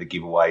there for the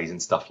giveaways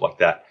and stuff like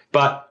that.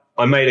 But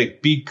I made a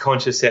big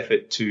conscious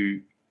effort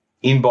to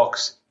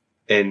inbox,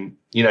 and,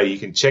 you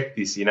can check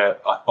this,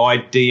 I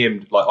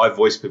DM'd, like, I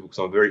voice people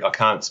because I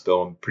can't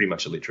spell. I'm pretty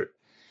much illiterate.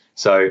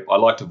 So I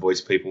like to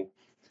voice people.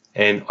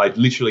 And I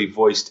literally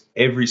voiced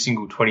every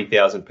single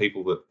 20,000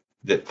 people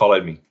that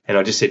followed me. And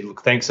I just said,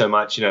 look, thanks so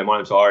much. My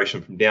name's Irish.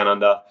 I'm from Down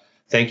Under.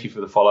 Thank you for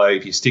the follow.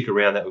 If you stick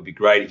around, that would be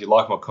great. If you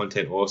like my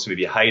content, awesome. If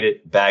you hate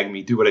it, bag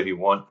me, do whatever you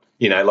want.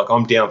 Like,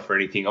 I'm down for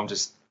anything.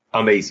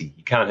 I'm easy.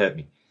 You can't hurt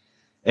me.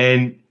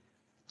 And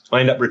I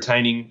end up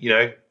retaining,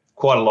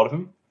 quite a lot of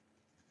them.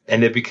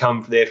 And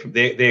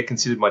they're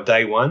considered my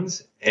day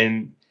ones.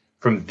 And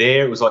from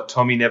there, it was like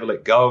Tommy never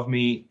let go of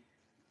me.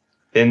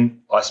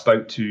 Then I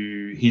spoke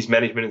to his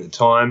management at the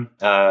time,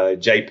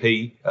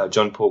 JP,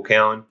 John Paul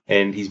Cowan,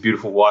 and his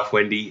beautiful wife,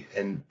 Wendy,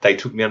 and they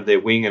took me under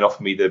their wing and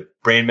offered me the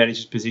brand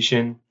manager's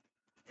position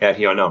out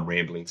here. I know I'm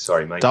rambling.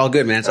 Sorry, mate. It's all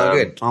good, man. It's all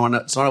good.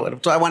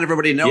 I want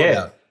everybody to know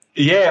about.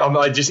 Yeah,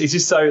 it's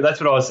just so, that's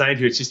what I was saying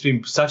to you. It's just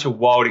been such a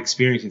wild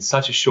experience in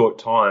such a short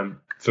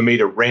time for me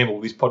to ramble.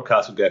 This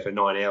podcast will go for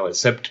 9 hours.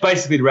 So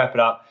basically, to wrap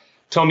it up,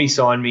 Tommy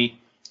signed me.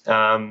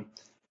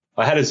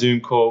 I had a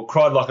Zoom call,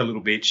 cried like a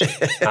little bitch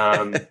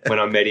when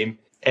I met him.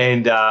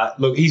 And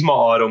look, he's my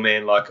idol,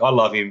 man. Like, I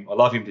love him. I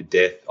love him to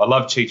death. I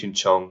love Cheech and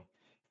Chong,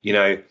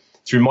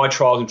 through my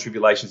trials and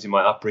tribulations in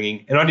my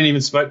upbringing. And I didn't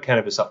even smoke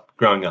cannabis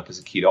growing up as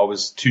a kid. I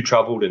was too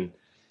troubled and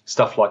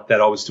stuff like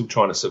that. I was still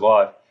trying to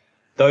survive.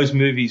 Those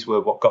movies were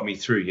what got me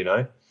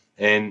through,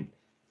 And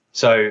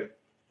so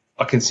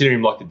I consider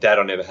him like the dad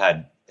I never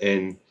had.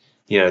 And,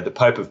 the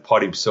Pope of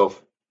Pot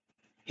himself,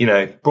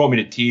 brought me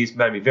to tears,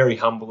 made me very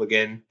humble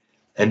again.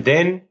 And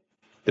then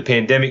the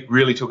pandemic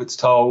really took its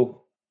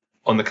toll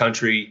on the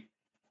country.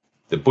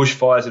 The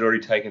bushfires had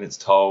already taken its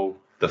toll.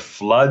 The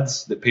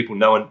floods that people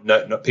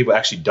people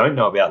actually don't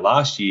know about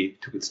last year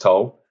took its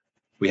toll.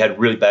 We had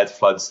really bad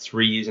floods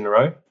 3 years in a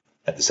row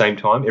at the same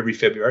time, every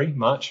February,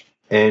 March.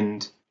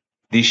 And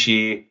this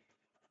year,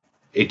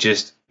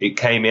 it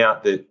came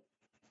out that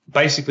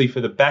basically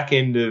for the back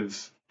end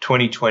of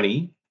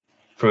 2020,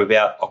 from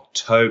about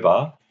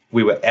October,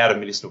 we were out of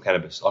medicinal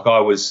cannabis. Like,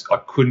 I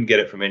couldn't get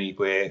it from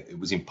anywhere. It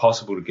was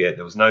impossible to get.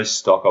 There was no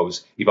stock.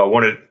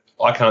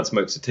 I can't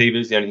smoke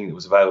sativas. The only thing that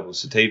was available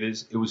was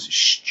sativas. It was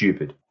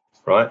stupid,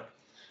 right?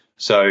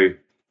 So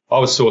I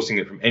was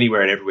sourcing it from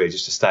anywhere and everywhere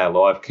just to stay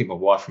alive, keep my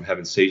wife from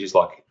having seizures,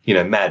 like,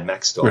 Mad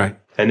Max style. Right.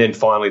 And then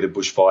finally the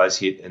bushfires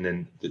hit, and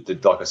then,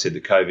 like I said,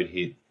 the COVID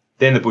hit.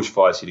 Then the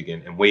bushfires hit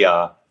again, and we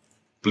are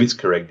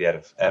blitzkrieged out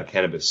of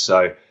cannabis.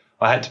 So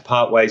I had to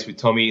part ways with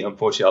Tommy.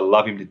 Unfortunately, I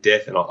love him to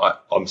death, and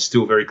I'm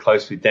still very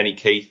close with Danny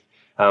Keith,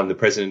 the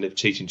president of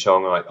Cheech and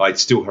Chong. I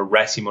still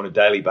harass him on a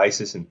daily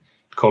basis and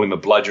call him a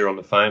bludger on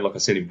the phone. Like, I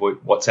send him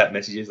WhatsApp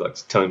messages, like,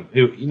 tell him,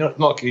 you're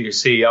not you're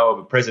CEO of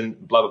a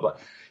president, blah, blah, blah.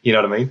 You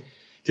know what I mean?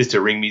 Just to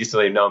ring me, just to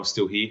let him know I'm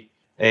still here.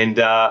 And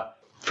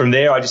from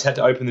there, I just had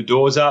to open the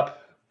doors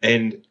up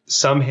and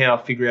somehow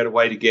figure out a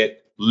way to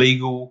get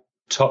legal,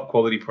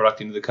 top-quality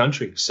product into the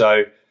country.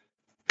 So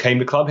came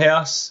to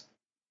Clubhouse.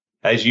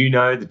 As you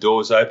know, the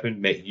doors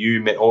opened, met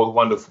all the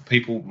wonderful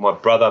people, my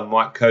brother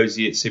Mike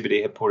Cozy at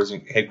CBD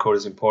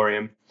Headquarters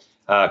Emporium,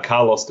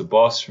 Carlos the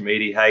Boss from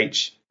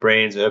EDH,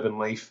 Brands, Urban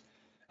Leaf,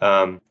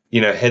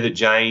 Heather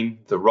Jane,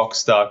 the rock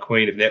star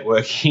queen of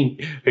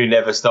networking who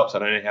never stops. I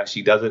don't know how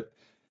she does it.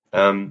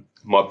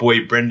 my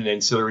boy Brendan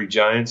Ancillary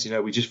Jones. You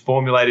know, we just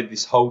formulated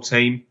this whole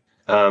team.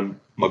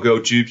 My girl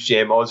Jubes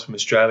Jam Oz from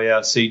Australia,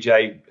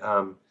 CJ,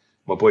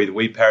 my boy the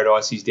Weed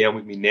Paradise, he's down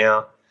with me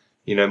now.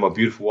 You know, my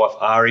beautiful wife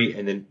Ari,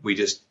 and then we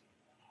just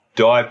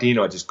dived in.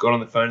 I just got on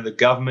the phone to the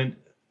government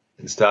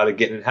and started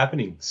getting it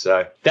happening.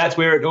 So that's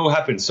where it all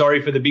happened.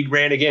 Sorry for the big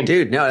rant again.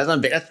 Dude, no,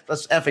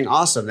 that's effing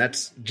awesome.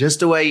 That's just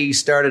the way you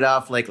started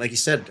off, like you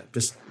said,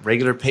 just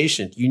regular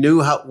patient. You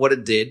knew what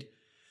it did.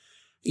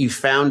 You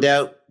found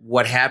out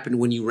what happened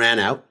when you ran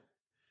out.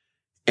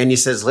 And you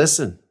says,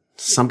 listen,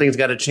 something's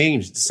got to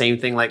change. The same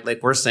thing like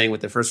we're saying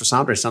with the first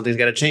responders, something's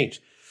got to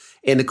change.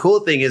 And the cool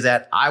thing is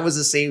that I was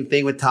the same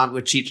thing with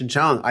Cheech and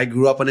Chong. I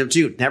grew up on them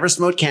too. Never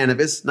smoked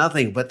cannabis,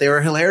 nothing, but they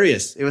were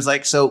hilarious. It was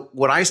like, so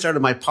when I started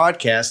my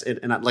podcast,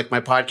 and like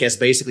my podcast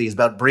basically is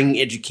about bringing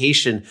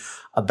education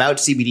about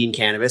CBD and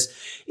cannabis.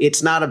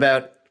 It's not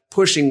about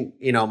pushing,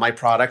 my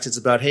products. It's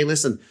about, hey,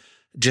 listen,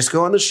 just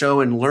go on the show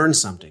and learn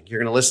something.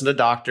 You're going to listen to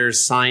doctors,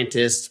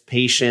 scientists,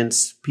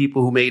 patients,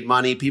 people who made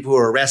money, people who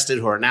are arrested,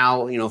 who are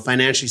now,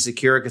 financially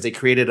secure because they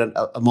created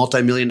a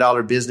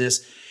multi-million-dollar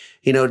business.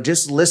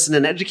 Just listen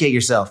and educate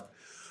yourself.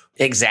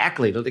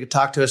 Exactly. Don't they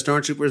talk to a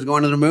stormtrooper who's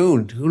going to the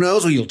moon? Who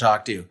knows who you'll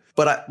talk to?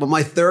 But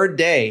my third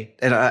day,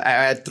 and I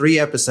had 3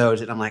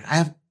 episodes, and I'm like, I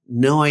have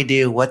no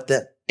idea what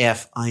the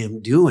F I am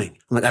doing.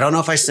 I'm like, I don't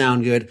know if I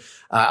sound good.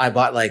 I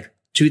bought like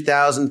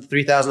 $2,000,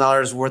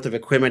 $3,000 worth of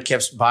equipment,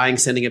 kept buying,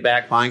 sending it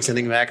back.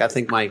 I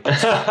think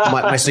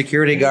my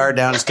security guard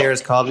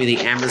downstairs called me the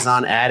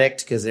Amazon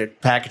addict because their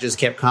packages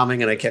kept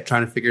coming and I kept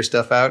trying to figure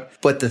stuff out.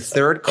 But the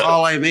third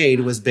call I made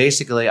was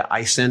basically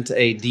I sent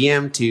a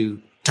DM to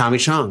Tommy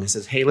Chong. I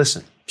says, hey,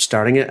 listen,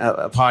 starting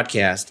a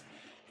podcast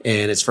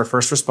and it's for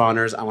first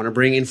responders. I want to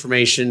bring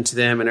information to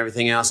them and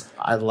everything else.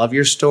 I love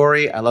your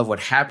story. I love what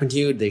happened to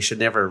you. They should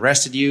never have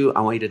arrested you.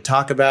 I want you to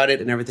talk about it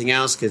and everything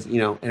else because,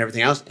 and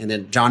everything else. And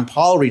then John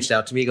Paul reached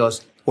out to me. He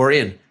goes, we're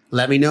in.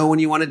 Let me know when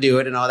you want to do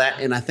it and all that.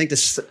 And I think the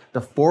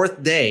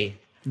 4th day,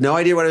 no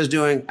idea what I was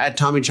doing. I had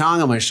Tommy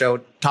Chong on my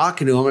show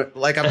talking to him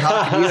like I'm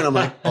talking to you. And I'm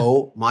like,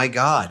 oh my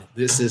God,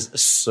 this is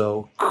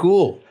so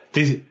cool.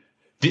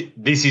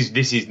 This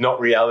is not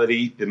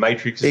reality. The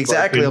Matrix is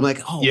exactly. broken. I'm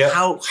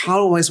like,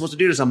 how am I supposed to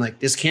do this? I'm like,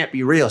 this can't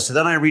be real. So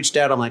then I reached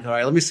out. I'm like, all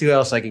right, let me see what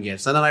else I can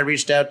get. So then I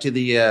reached out to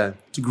the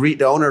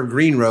owner of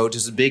Green Road,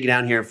 just big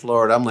down here in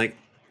Florida. I'm like,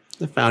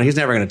 I found he's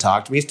never going to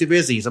talk to me. He's too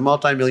busy. He's a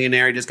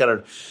multimillionaire. He just got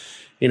a,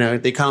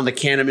 they call him the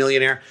Canna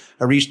millionaire.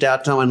 I reached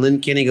out to him on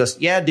LinkedIn. He goes,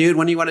 yeah, dude,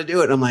 when do you want to do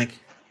it? And I'm like,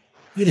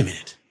 wait a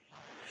minute.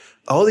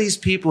 All these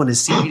people in the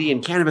CBD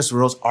and cannabis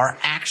worlds are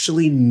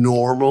actually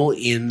normal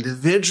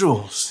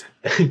individuals.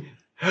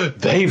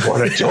 They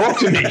want to talk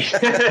to me.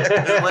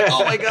 I'm like,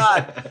 oh my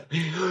God.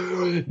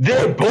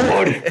 They're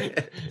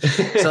bored.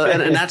 So,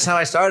 and that's how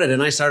I started.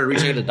 And I started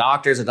reaching out to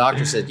doctors. The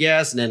doctor said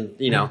yes. And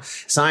then,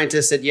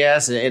 scientists said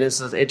yes. And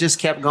it just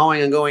kept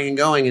going and going and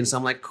going. And so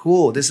I'm like,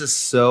 cool, this is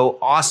so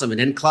awesome.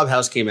 And then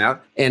Clubhouse came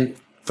out. And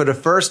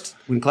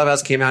when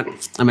Clubhouse came out,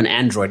 I'm an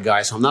Android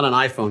guy, so I'm not an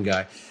iPhone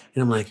guy.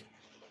 And I'm like,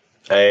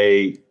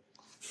 hey.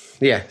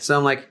 Yeah. So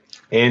I'm like,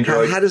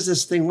 Android. How does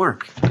this thing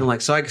work? I'm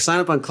like, so I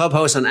signed up on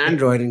Clubhouse on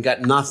Android and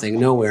got nothing,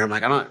 nowhere. I'm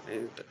like,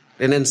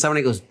 and then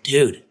somebody goes,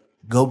 dude,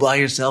 go buy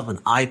yourself an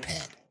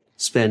iPad.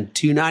 Spend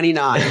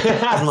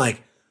 $299. I'm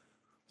like,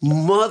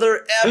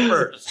 mother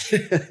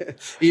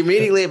effers.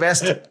 Immediately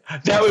invested.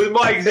 That was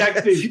my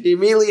exact thing.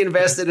 Immediately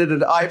invested in an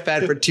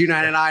iPad for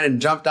 $299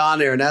 and jumped on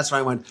there. And that's when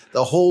I went,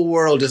 the whole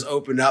world just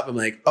opened up. I'm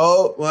like,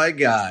 oh my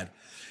God.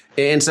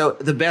 And so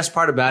the best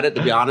part about it,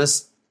 to be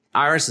honest,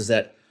 Iris, is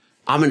that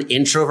I'm an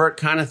introvert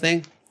kind of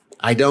thing.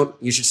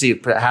 You should see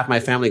half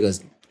my family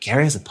goes,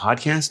 Gary has a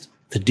podcast?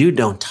 The dude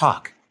don't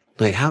talk.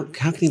 Like, how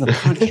can he have a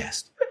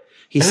podcast?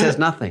 He says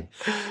nothing.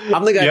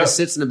 I'm the guy that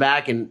sits in the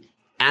back and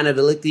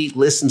analytically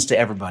listens to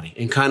everybody.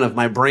 And kind of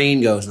my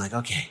brain goes like,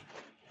 okay,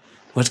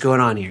 what's going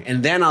on here?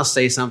 And then I'll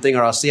say something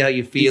or I'll see how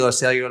you feel or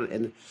see how you're.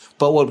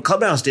 But what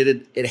Clubhouse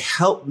did, it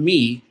helped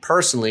me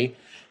personally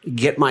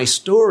get my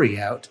story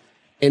out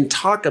and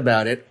talk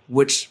about it,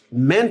 which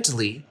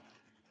mentally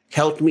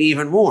helped me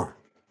even more.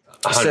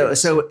 So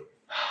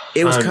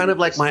it was kind of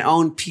like my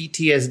own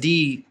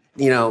PTSD,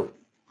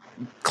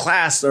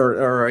 class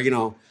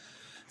or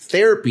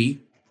therapy,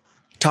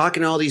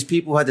 talking to all these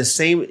people who had the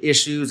same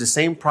issues, the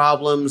same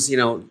problems,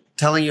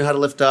 telling you how to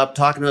lift up,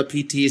 talking about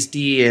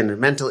PTSD and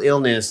mental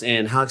illness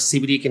and how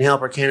CBD can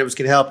help or cannabis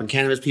can help and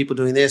cannabis people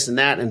doing this and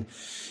that. And,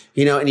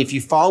 and if you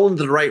fall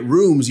into the right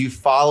rooms, you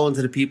follow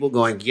into the people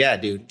going, yeah,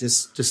 dude,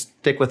 just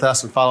stick with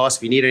us and follow us.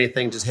 If you need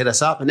anything, just hit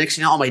us up. And next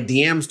thing you know, all my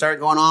DMs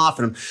start going off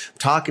and I'm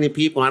talking to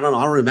people. And I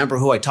don't remember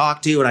who I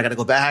talked to. And I got to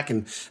go back.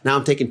 And now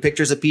I'm taking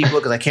pictures of people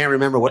because I can't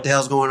remember what the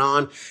hell's going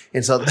on.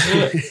 And so,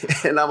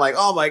 and I'm like,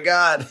 oh my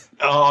God.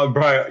 Oh,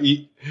 bro,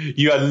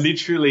 you are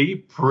literally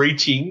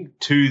preaching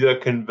to the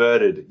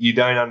converted. You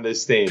don't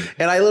understand.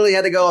 And I literally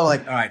had to go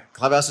like, all right,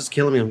 Clubhouse is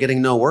killing me. I'm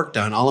getting no work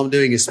done. All I'm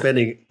doing is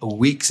spending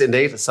weeks and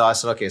days. So I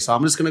said, okay, so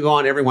I'm just going to go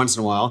on every once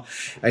in a while.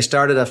 I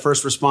started a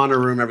first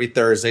responder room every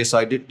Thursday. So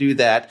I do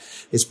that.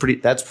 That's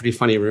pretty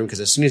funny room because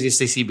as soon as you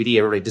say CBD,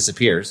 everybody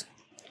disappears.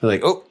 They're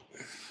like, oh,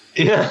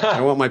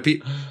 Yeah. want my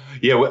people.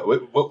 Yeah,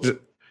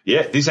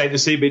 yeah. This ain't the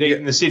CBD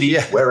in the city.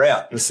 Yeah. We're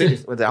out. The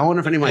city. I wonder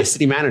if any of my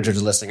city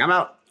managers are listening. I'm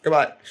out.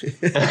 Goodbye.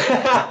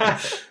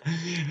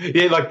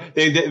 Yeah, like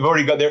they've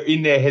already got. They're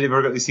in their head. They've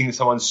already got this thing that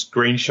someone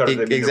screenshotted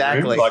them Exactly.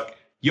 in the room. Like,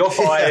 you're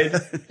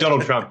fired,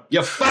 Donald Trump.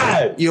 You're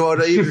fired. You know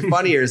what? Even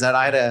funnier is that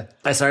when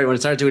I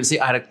started doing,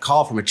 I had a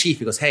call from a chief.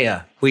 He goes, "Hey,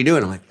 what are you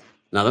doing?" I'm like,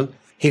 "Nothing."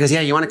 He goes,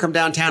 "Yeah, you want to come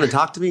downtown and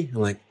talk to me?"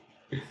 I'm like,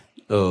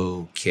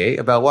 "Okay,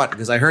 about what?"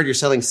 Because I heard you're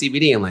selling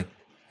CBD. I'm like,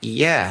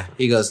 "Yeah."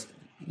 He goes,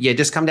 "Yeah,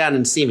 just come down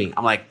and see me."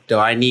 I'm like, "Do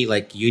I need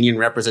like union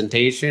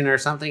representation or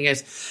something?"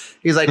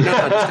 He's like,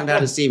 "No, just come down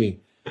and see me."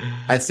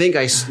 I think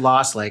I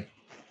lost like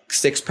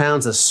 6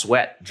 pounds of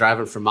sweat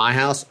driving from my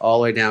house all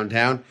the way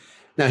downtown.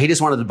 No, he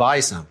just wanted to buy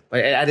some.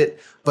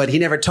 But he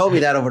never told me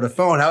that over the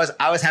phone. I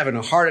was having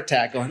a heart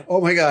attack going, "Oh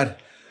my God,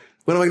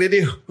 what am I going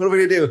to do? What am I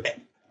going to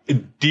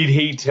do?" Did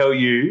he tell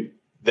you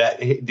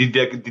that?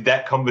 Did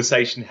that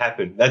conversation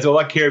happen? That's all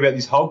I care about.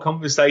 This whole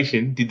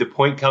conversation. Did the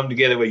point come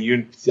together where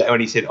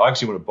when he said, "I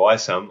actually want to buy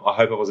some. I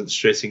hope I wasn't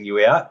stressing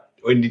you out"?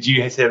 Or did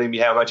you tell him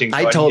how much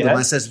anxiety I told you him, had?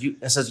 I says,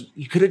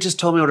 you could have just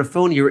told me over the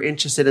phone you were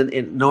interested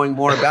in knowing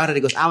more about it.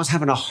 He goes, "I was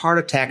having a heart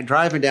attack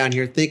driving down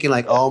here thinking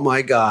like, oh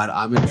my God,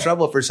 I'm in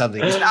trouble for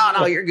something." He goes,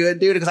 no, you're good,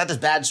 dude. Because I had this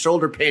bad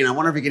shoulder pain. I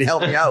wonder if you can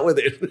help me out with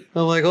it.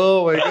 I'm like,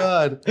 oh my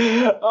God.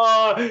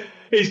 Oh,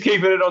 he's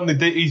keeping it on the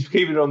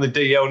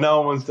DL. No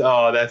one wants to.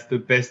 Oh, that's the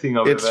best thing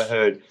I've ever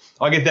heard.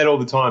 I get that all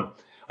the time.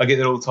 Like,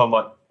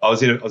 I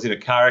was in a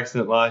car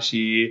accident last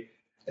year,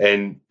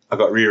 and I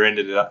got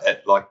rear-ended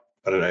at like,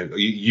 I don't know.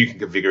 You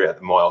can figure out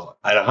the miles.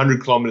 At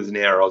 100 kilometers an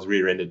hour, I was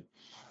rear-ended,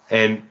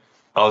 and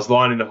I was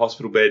lying in a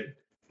hospital bed.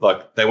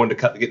 Like, they wanted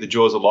to get the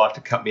jaws of life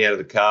to cut me out of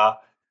the car,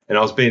 and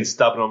I was being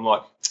stubborn. I'm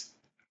like,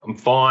 I'm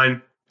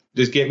fine.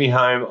 Just get me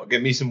home.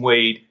 Get me some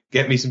weed.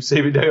 Get me some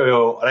CBD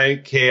oil. I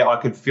don't care. I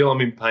can feel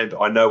I'm in pain,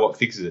 but I know what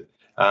fixes it.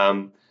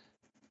 And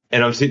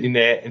I'm sitting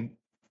there, and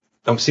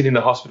I'm sitting in the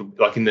hospital,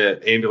 like in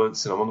the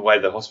ambulance, and I'm on the way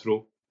to the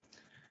hospital,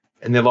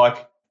 and they're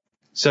like,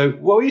 "So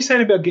what were you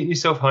saying about getting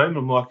yourself home?"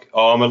 I'm like,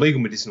 "Oh, I'm a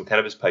legal medicinal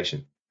cannabis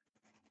patient."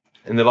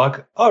 And they're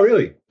like, "Oh,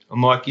 really?"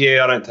 I'm like,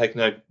 "Yeah, I don't take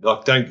no,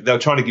 like, don't," they were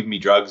trying to give me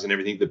drugs and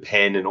everything, the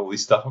pen and all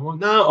this stuff. I'm like,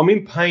 "No, I'm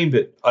in pain,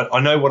 but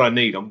I know what I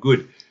need. I'm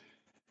good."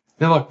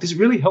 They're like, "Does it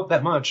really help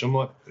that much?" I'm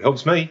like, "It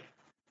helps me."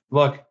 I'm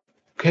like,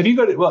 "Have you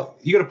got it? Well,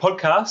 you got a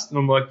podcast?" And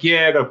I'm like,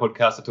 "Yeah, I got a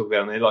podcast I talk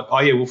about." And they're like,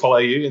 "Oh yeah, we'll follow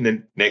you." And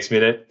then next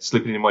minute,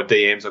 slipping in my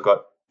DMs, I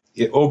got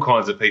all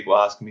kinds of people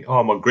asking me,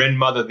 "Oh, my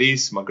grandmother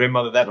this, my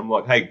grandmother that." I'm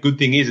like, "Hey, good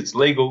thing is it's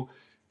legal.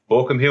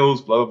 Borkham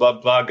Hills, blah, blah,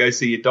 blah, blah. Go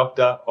see your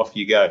doctor. Off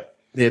you go."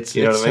 It's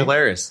what I mean?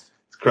 hilarious.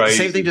 It's crazy.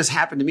 The same thing just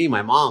happened to me.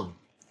 My mom,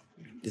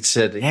 it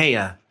said,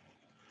 "Hey,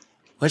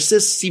 what's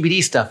this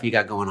CBD stuff you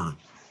got going on?"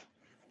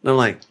 And I'm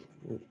like,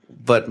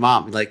 "But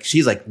Mom," like,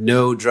 she's like,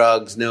 "No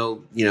drugs,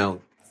 no,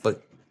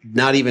 but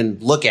not even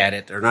look at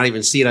it or not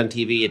even see it on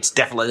TV. It's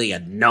definitely a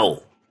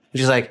no." And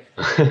she's like,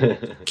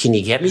 "Can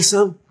you get me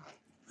some?"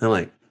 And I'm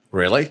like,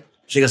 "Really?"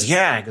 She goes,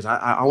 "Yeah," because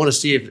I want to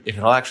see if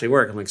it'll actually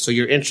work. I'm like, "So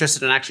you're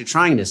interested in actually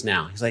trying this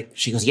now?"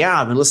 She goes, "Yeah,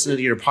 I've been listening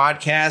to your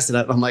podcast." And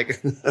I'm like,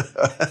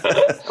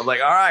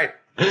 all right.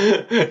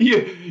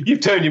 You've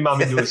turned your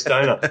mum into a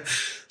stoner.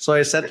 So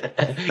I set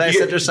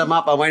her some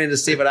up. I'm waiting to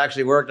see if it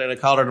actually worked. And I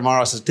called her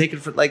tomorrow. I said, "Take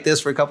it like this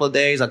for a couple of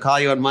days. I'll call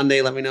you on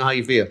Monday. Let me know how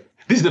you feel."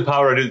 This is the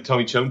part where I do the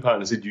Tommy Chung part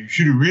and I said, "You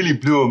should have really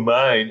blew a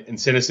mine and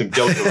sent us some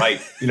Delta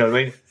 8. You know what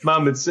I mean?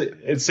 Mum, it's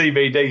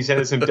CBD, send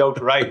us some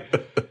Delta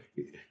 8.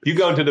 You're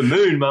going to the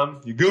moon,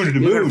 Mum. You're going to the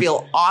moon. You're going to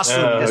feel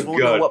awesome. Oh, You just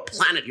won't know what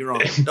planet you're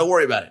on. Don't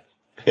worry about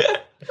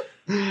it.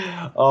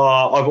 I've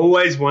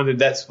always wondered,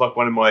 that's like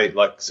one of my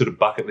like sort of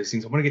bucket list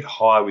things. I want to get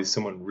high with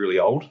someone really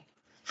old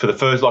for the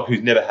first, like,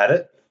 who's never had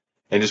it,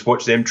 and just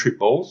watch them trip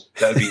balls.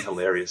 That would be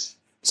hilarious.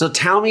 So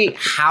tell me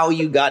how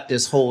you got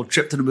this whole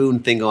trip to the moon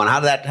thing going. How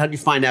did you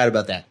find out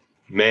about that?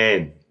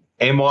 Man,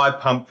 am I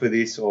pumped for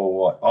this or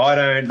what? I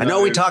don't know. I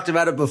know we talked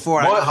about it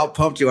before. I know how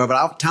pumped you are,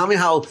 but tell me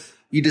how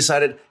you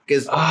decided,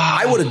 because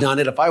I would have done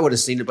it if I would have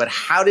seen it, but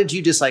how did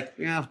you just like,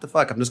 yeah, what the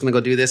fuck? I'm just going to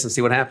go do this and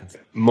see what happens.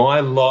 My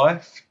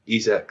life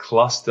is a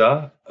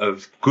cluster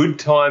of good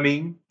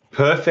timing,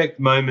 perfect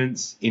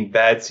moments in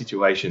bad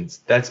situations.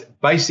 That's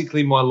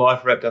basically my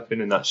life wrapped up in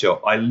a nutshell.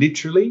 I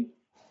literally,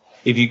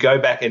 if you go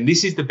back, and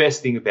this is the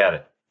best thing about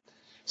it.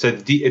 So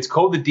it's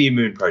called the Dear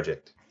Moon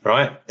Project,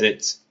 right? And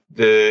it's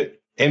the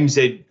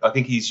MZ, I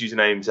think his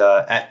username's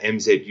at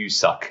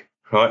MZUsuck,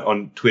 right,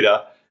 on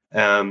Twitter.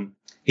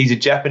 He's a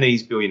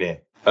Japanese billionaire,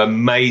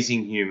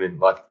 amazing human,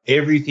 like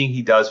everything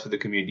he does for the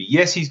community.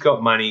 Yes, he's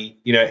got money,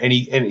 and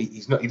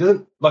he's not, he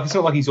doesn't, like, it's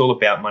not like he's all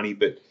about money,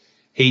 but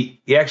he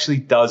actually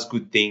does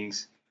good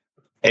things.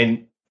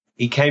 And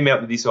he came out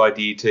with this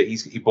idea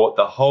he bought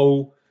the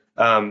whole,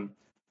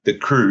 the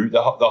crew,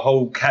 the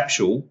whole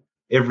capsule,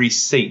 every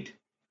seat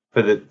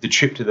for the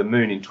trip to the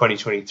moon in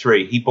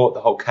 2023. He bought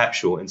the whole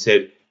capsule and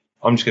said,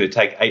 "I'm just going to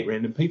take 8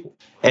 random people."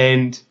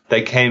 And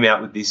they came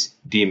out with this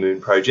Dear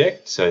Moon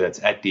Project. So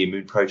that's at Dear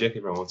Moon Project.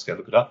 Everyone wants to go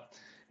look it up.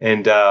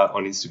 And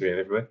on Instagram,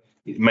 everywhere.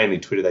 Mainly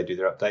Twitter, they do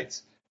their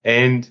updates.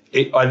 And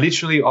I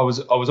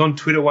was on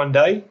Twitter one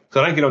day,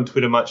 because I don't get on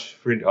Twitter much.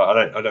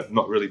 I'm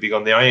not really big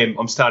on there.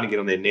 I'm starting to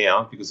get on there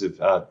now because of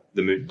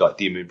the Moon, like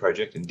Dear Moon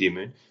Project and Dear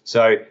Moon.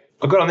 So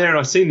I got on there and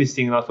I seen this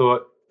thing and I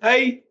thought,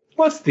 hey,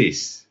 what's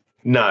this?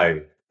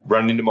 No.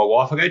 Run into my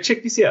wife. I go,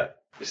 check this out.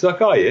 She's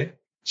like, oh yeah.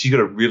 She's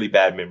got a really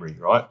bad memory,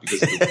 right? Because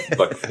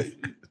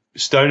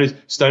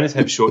stoners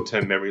have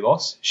short-term memory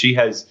loss. She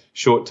has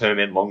short-term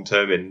and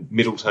long-term and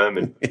middle-term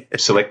and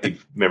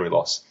selective memory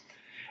loss.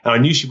 And I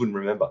knew she wouldn't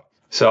remember.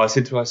 So I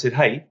said to her,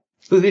 hey,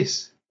 look at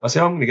this. I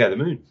said, I'm going to go to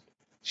the moon.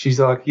 She's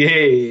like,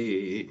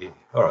 yeah.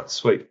 All right,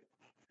 sweet.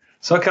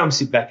 So I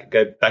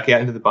go back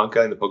out into the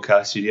bunker in the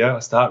podcast studio. I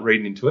start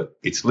reading into it.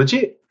 It's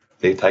legit.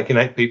 They're taking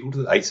 8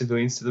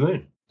 civilians to the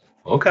moon.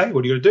 Okay,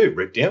 what are you going to do?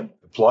 Read down,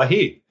 apply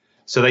here.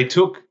 So they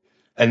took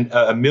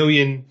a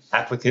million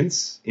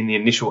applicants in the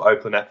initial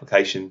Oakland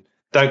application.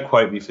 Don't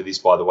quote me for this,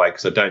 by the way,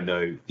 because I don't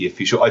know the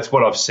official. It's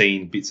what I've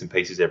seen bits and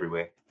pieces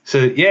everywhere. So,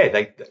 yeah,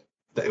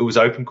 it was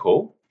open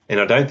call. And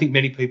I don't think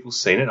many people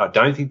seen it. I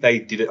don't think they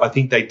did it. I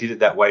think they did it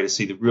that way to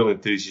see the real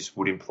enthusiasts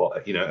would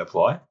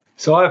apply.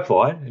 So I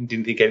applied and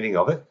didn't think anything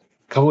of it.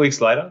 A couple of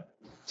weeks later,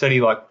 it's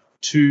only like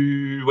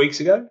 2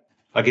 weeks ago,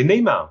 I get an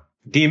email,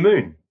 Dear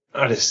Moon.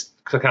 Because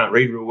I can't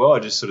read real well, I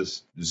just sort of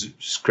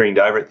screened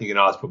over it thinking,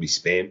 it's probably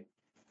spam.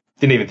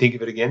 Didn't even think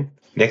of it again.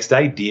 Next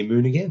day, Dear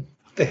Moon again.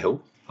 What the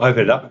hell? I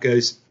open it up. It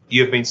goes,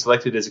 you have been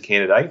selected as a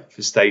candidate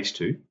for stage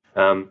 2.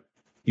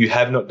 You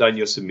have not done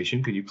your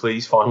submission. Could you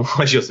please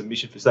finalise your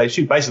submission for stage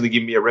 2? Basically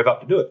give me a rev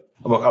up to do it.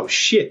 I'm like, oh,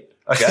 shit.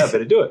 Okay, I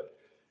better do it.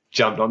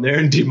 Jumped on there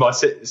and did my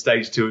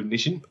stage 2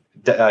 admission,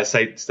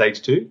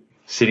 stage 2,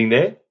 sitting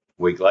there. A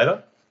week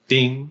later,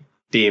 ding,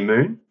 Dear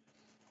Moon,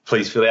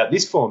 please fill out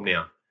this form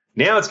now.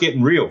 Now it's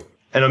getting real.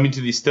 And I'm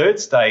into this 3rd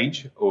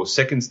stage or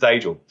 2nd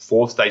stage or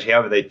 4th stage,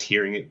 however they're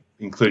tiering it,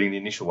 including the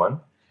initial one.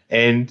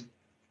 And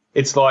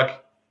it's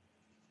like,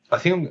 I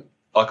think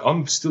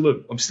I'm still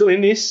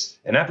in this,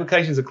 and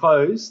applications are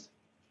closed,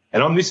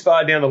 and I'm this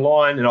far down the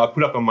line, and I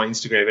put up on my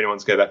Instagram if anyone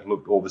wants to go back and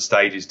look at all the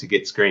stages to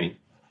get screening.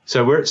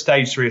 So we're at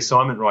stage 3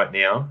 assignment right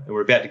now, and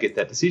we're about to get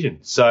that decision.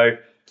 So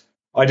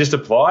I just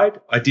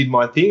applied. I did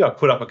my thing. I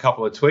put up a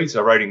couple of tweets.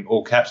 I wrote in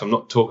all caps.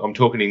 I'm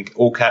talking in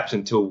all caps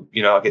until,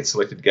 I get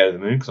selected to go to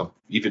the moon, because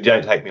if it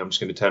don't take me, I'm just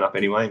going to turn up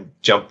anyway and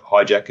jump,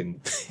 hijack, and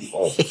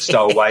or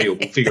stow away, or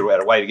we'll figure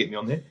out a way to get me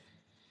on there.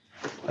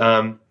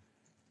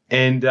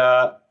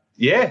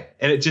 Yeah,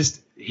 and it just,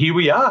 here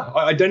we are.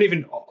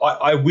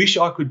 I wish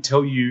I could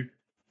tell you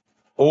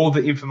all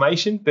the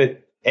information,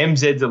 but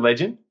MZ's a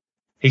legend.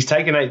 He's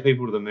taken 8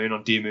 people to the moon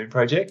on Dear Moon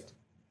Project,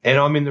 and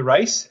I'm in the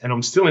race, and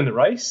I'm still in the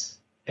race,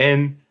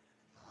 and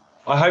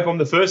I hope I'm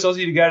the first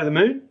Aussie to go to the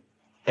moon,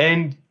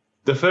 and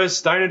the first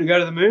stoner to go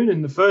to the moon,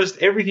 and the first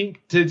everything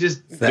to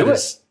just do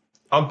it.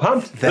 I'm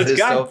pumped. Let's go. That is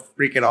so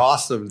freaking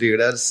awesome, dude.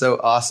 That's so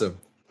awesome.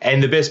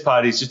 And the best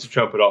part is, just to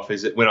trump it off,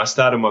 is that when I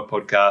started my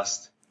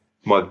podcast,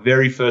 my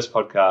very first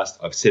podcast,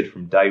 I've said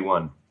from day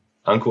one,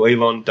 Uncle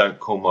Elon, don't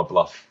call my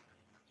bluff.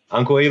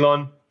 Uncle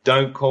Elon,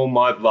 don't call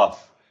my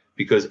bluff,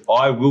 because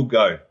I will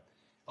go.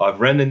 I've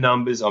ran the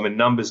numbers. I'm a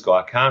numbers guy.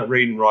 I can't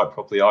read and write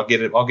properly. I'll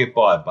get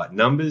by. But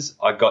numbers,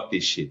 I got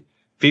this shit.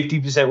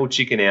 50% will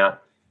chicken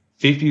out.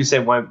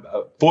 50% won't.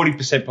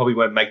 40% probably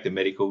won't make the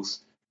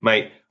medicals.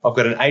 Mate, I've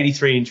got an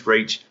 83-inch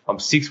reach. I'm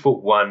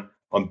 6'1".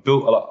 I'm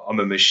built. I'm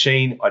a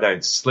machine. I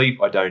don't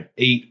sleep. I don't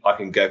eat. I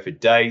can go for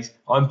days.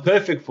 I'm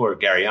perfect for it,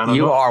 Gary.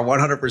 You are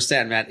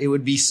 100%, man. It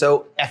would be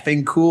so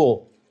effing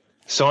cool.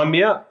 Sign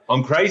me up.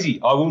 I'm crazy.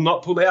 I will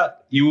not pull out.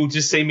 You will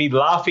just see me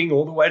laughing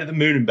all the way to the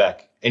moon and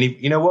back. And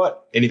if, you know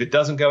what? And if it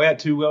doesn't go out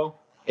too well,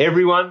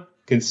 everyone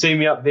can see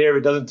me up there.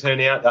 If it doesn't turn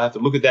out, they have to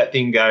look at that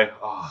thing and go,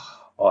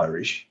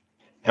 Irish.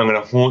 I'm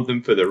going to haunt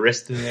them for the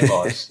rest of their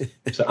lives.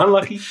 So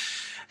unlucky.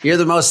 You're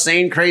the most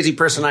sane, crazy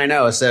person I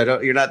know, so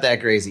you're not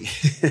that crazy.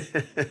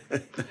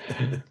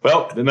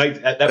 Well,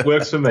 that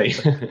works for me.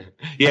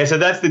 Yeah, so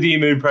that's the Dear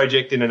Moon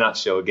Project in a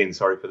nutshell. Again,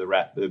 sorry for the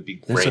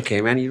big That's rant.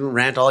 okay, man. You can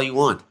rant all you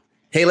want.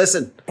 Hey,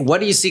 listen, what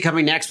do you see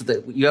coming next? With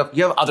it? You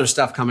have other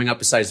stuff coming up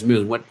besides the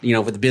moon. What,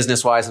 with the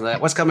business-wise and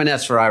that. What's coming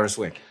next for Iris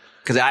Wick?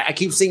 Because I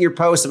keep seeing your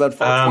posts about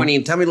 420,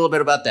 and tell me a little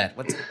bit about that.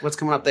 What's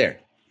coming up there,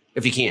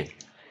 if you can?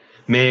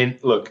 Man,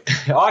 look,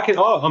 I'm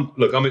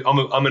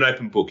an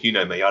open book. You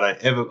know me.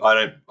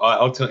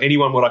 I'll tell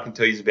anyone what I can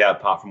tell you about,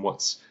 apart from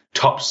what's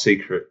top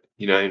secret,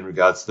 in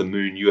regards to the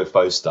moon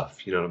UFO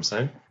stuff. You know what I'm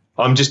saying?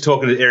 I'm just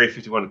talking to Area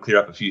 51 to clear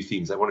up a few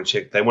things. They want to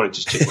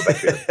just check my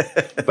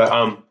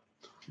background.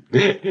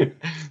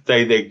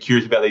 But they're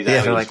curious about these.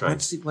 Yeah, they're like,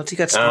 what's he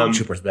got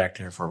stormtroopers back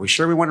there for? We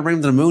sure we want to bring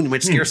them to the moon? You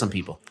might scare some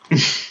people.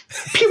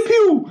 Pew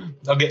pew.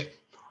 I'll get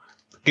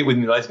with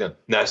me laser gun.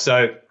 No,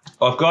 so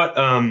I've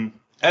got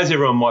as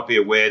everyone might be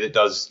aware that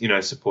does,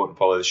 support and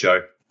follow the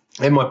show,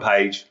 and my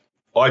page,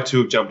 I too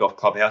have jumped off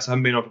Clubhouse. I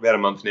haven't been on for about a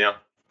month now.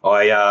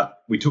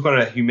 We took on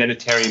a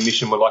humanitarian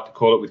mission, we like to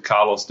call it, with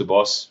Carlos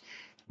DeBoss,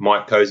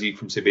 Mike Cozy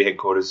from CB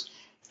headquarters,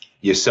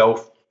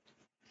 yourself,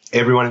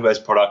 everyone who has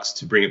products,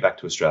 to bring it back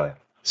to Australia.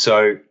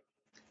 So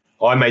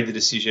I made the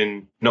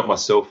decision, not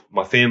myself,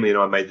 my family and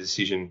I made the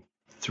decision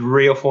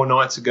 3 or 4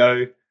 nights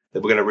ago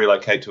that we're going to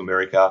relocate to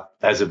America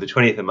as of the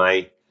 20th of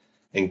May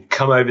and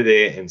come over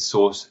there and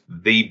source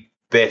the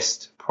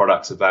best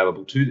products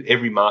available to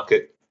every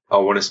market. I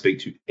want to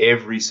speak to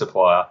every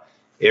supplier,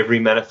 every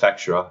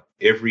manufacturer,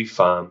 every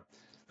farm,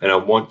 and I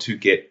want to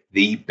get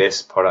the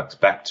best products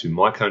back to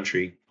my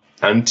country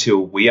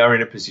until we are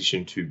in a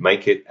position to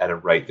make it at a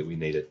rate that we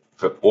need it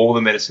for all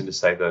the medicine to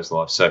save those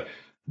lives. So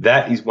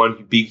that is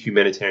one big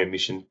humanitarian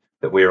mission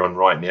that we're on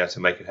right now to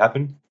make it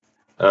happen.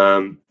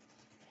 I'm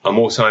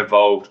also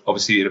involved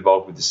with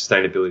the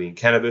sustainability in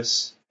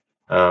cannabis,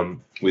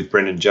 with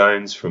Brendan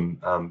Jones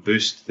from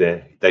Boost.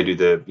 They do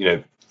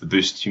the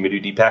Boost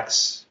humidity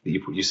packs that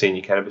you see in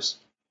your cannabis.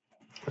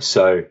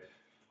 So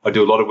I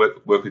do a lot of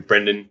work with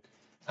Brendan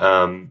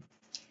in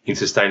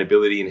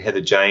sustainability, and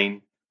Heather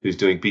Jane, who's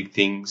doing big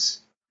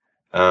things.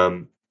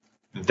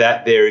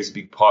 That there is a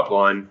big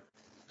pipeline.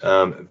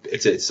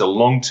 It's a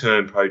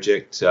long-term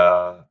project.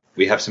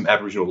 We have some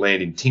Aboriginal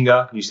land in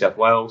Tingha, New South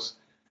Wales,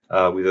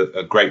 with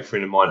a great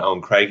friend of mine,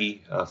 Owen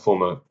Craigie,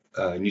 former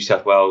New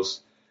South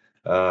Wales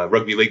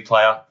rugby league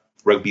player.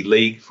 Rugby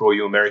league for all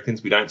you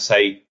Americans. We don't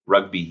say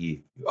rugby here.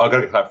 I've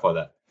got to clarify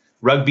that.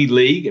 Rugby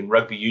league and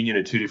rugby union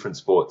are two different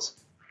sports.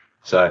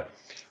 So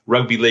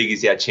rugby league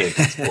is our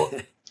champion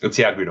sport. It's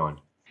our gridiron.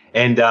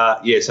 And,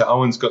 so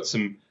Owen's got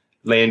some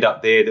land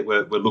up there that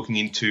we're looking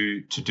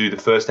into to do the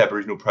first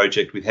Aboriginal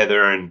project with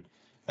Heather, and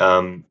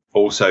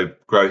also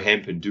grow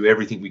hemp and do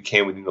everything we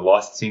can within the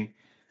licensing.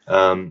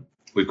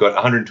 We've got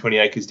 120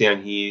 acres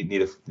down here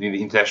near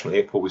the international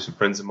airport with some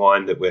friends of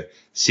mine that we're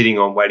sitting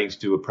on waiting to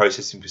do a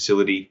processing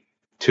facility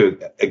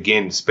to,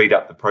 again, speed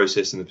up the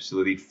process in the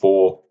facility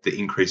for the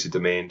increase of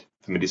demand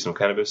for medicinal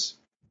cannabis.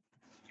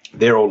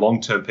 They're all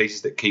long-term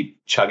pieces that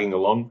keep chugging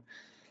along.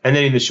 And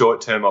then in the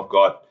short term,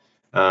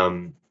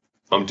 I'm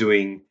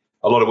doing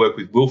a lot of work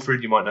with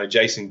Wilfred. You might know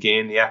Jason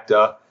Gann, the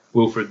actor,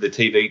 Wilfred, the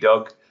TV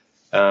dog,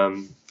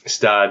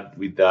 starred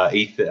with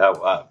Ethan,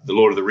 the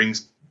Lord of the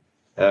Rings.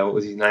 What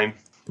was his name?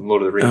 The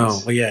Lord of the Rings.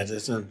 Oh, well, yeah.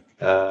 That's why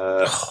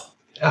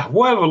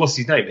have I lost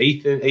his name?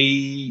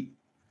 Ethan.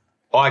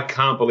 I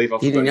can't believe I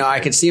forgot.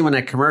 I can see him on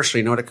that commercial.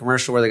 You know what a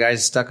commercial where the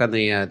guy's stuck on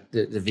the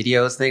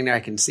videos thing there?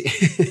 I can see.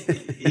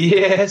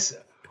 Yes.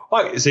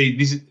 See,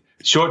 this is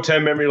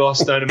short-term memory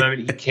loss, stoner moment.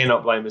 He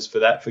cannot blame us for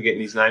that,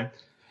 forgetting his name.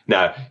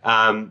 No.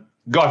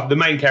 Guy, the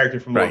main character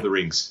from Lord of the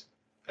Rings.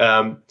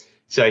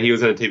 So he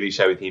was on a TV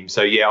show with him.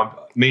 So, yeah,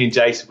 me and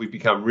Jace, we've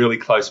become really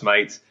close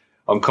mates.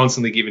 I'm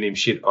constantly giving him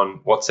shit on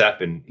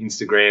WhatsApp and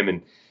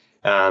Instagram,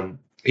 and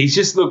he's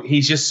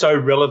just so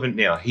relevant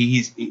now.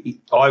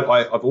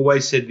 I've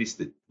always said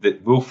this,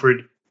 that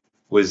Wilfred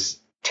was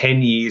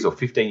 10 years or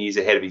 15 years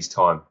ahead of his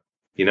time,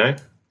 you know?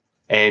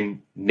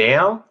 And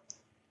now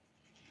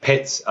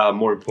pets are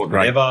more important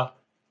than ever.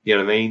 You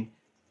know what I mean?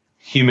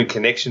 Human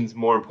connection's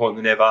more important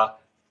than ever.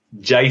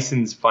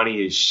 Jason's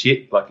funny as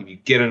shit. Like, if you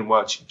get and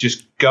watch,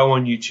 just go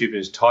on YouTube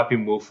and just type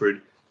in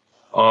Wilfred.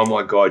 Oh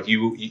my God,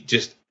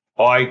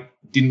 I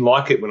didn't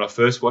like it when I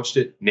first watched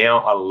it. Now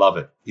I love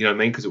it. You know what I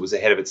mean? Because it was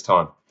ahead of its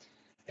time.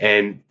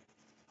 And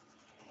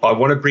I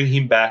want to bring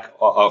him back.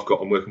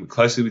 I'm working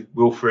closely with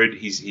Wilfred,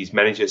 his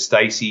manager,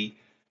 Stacey.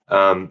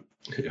 I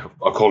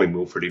call him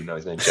Wilfred, even though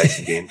his name's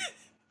Jason again.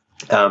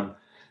 I'm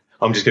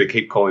just going to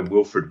keep calling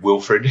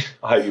Wilfred.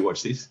 I hope you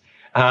watch this.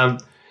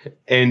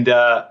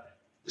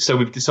 So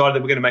we've decided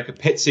that we're going to make a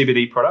pet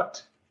CBD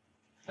product.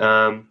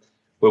 We're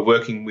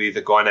working with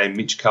a guy named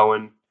Mitch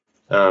Cohen.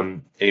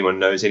 Anyone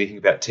knows anything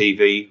about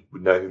TV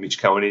would know who Mitch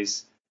Cohen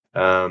is.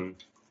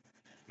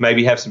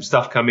 Maybe have some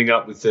stuff coming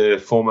up with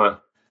the former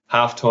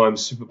halftime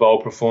Super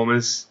Bowl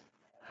performers.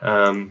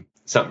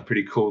 Something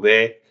pretty cool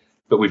there.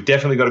 But we've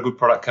definitely got a good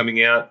product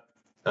coming out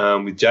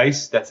with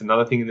Jace. That's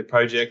another thing in the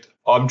project.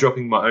 I'm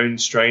dropping my own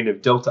strain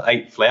of Delta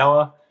 8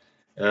 flower.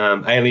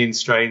 Alien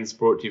strains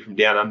brought to you from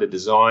Down Under,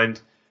 designed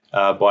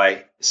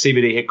by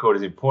CBD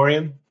Headquarters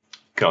Emporium.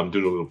 I'm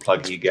doing a little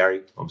plug here, Gary.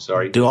 I'm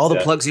sorry. Do all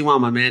the plugs you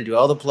want, my man. Do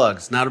all the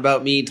plugs. It's not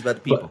about me. It's about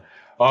the people.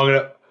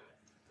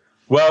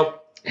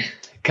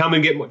 Come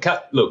and get my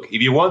cut. Look,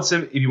 if you want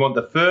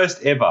the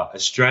first ever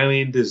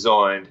Australian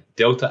designed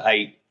Delta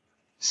 8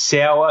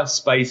 sour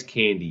space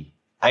candy,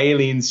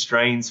 Alien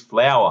strains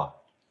flower,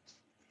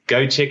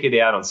 go check it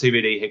out on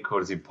CBD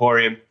Headquarters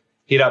Emporium.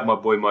 Hit up my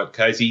boy Mike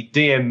Cozy.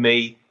 DM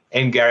me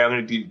and Gary. I'm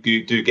going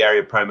to do Gary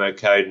a promo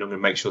code, and I'm going to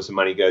make sure some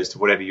money goes to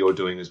whatever you're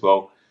doing as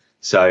well.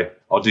 So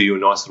I'll do you a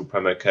nice little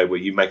promo code where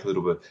you make a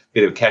little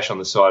bit of cash on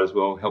the side as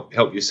well.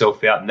 Help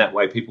yourself out, and that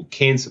way people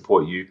can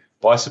support you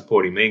by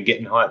supporting me and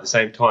getting high at the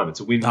same time. It's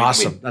a win-win.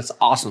 Awesome. That's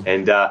awesome.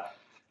 And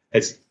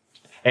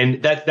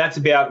that's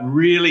about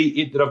really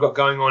it that I've got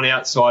going on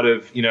outside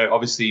of,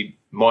 obviously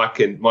Mike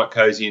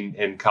Cozy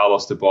and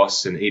Carlos the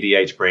Boss and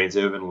EDH Brands,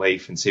 Urban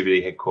Leaf and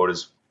CBD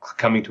Headquarters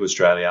coming to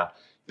Australia,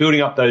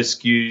 building up those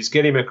SKUs,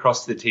 getting them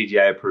across to the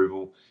TGA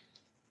approval,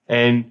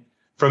 and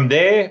from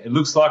there, it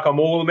looks like I'm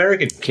all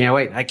American. Can't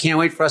wait. I can't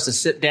wait for us to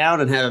sit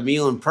down and have a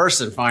meal in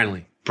person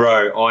finally.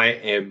 Bro, I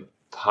am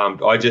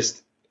pumped.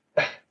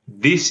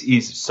 This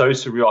is so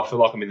surreal. I feel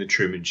like I'm in the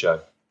Truman Show.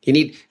 You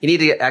need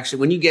to actually,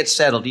 when you get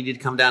settled, you need to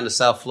come down to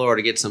South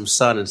Florida to get some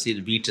sun and see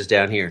the beaches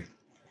down here.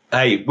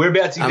 Hey,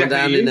 whereabouts exactly? I'm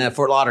down in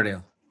Fort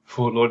Lauderdale.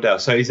 Fort Lauderdale.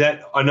 So is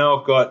that? I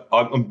know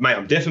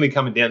I'm definitely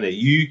coming down there.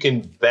 You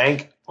can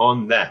bank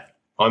on that.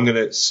 I'm going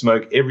to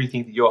smoke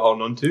everything that you're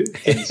holding on to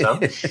and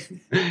some.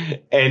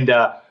 And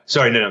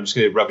sorry, no, I'm just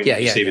going to rub in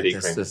CBD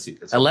cream.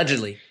 That's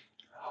allegedly.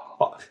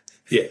 Oh,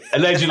 yeah,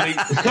 allegedly.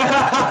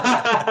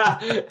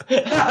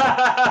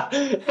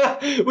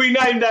 We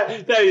named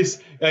that. That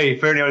is, hey,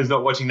 for anyone who's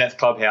not watching, that's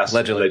Clubhouse.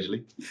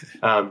 Allegedly.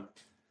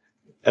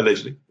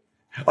 Allegedly.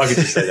 I could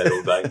just say that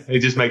all day. It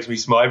just makes me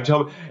smile.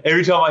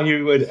 Every time I hear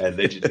the word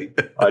allegedly,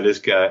 I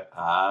just go,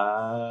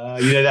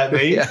 you know that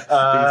meme?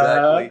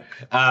 Yeah,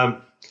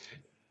 exactly.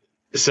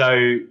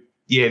 So,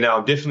 yeah, no,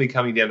 I'm definitely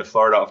coming down to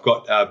Florida. I've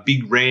got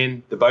Big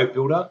Ran, the boat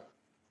builder.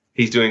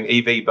 He's doing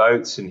EV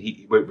boats, and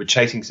we're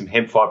chasing some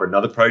hemp fiber.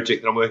 Another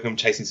project that I'm working on,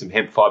 chasing some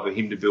hemp fiber for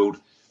him to build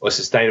a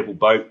sustainable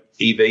boat,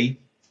 EV,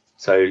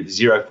 so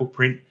zero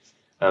footprint.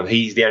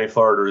 He's down in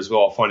Florida as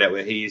well. I'll find out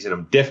where he is, and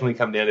I'm definitely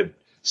coming down to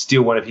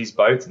steal one of his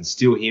boats and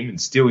steal him and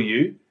steal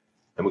you,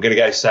 and we're going to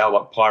go sail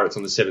like pirates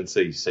on the 7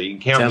 seas. So you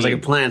can count Sounds me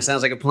like in.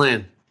 Sounds like a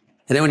plan.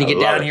 And then when you get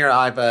down here,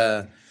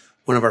 I've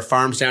one of our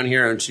farms down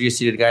here. I'll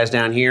introduce you to the guys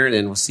down here, and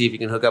then we'll see if you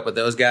can hook up with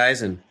those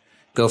guys and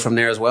go from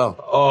there as well.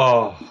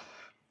 Oh,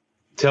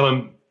 tell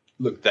them,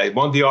 look, they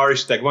want the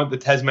Irish, they want the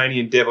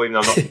Tasmanian Devil, even though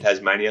I'm not from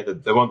Tasmania.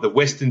 They want the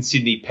Western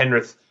Sydney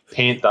Penrith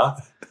Panther,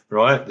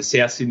 right? The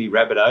South Sydney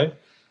Rabbitoh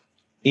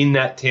in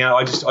that town.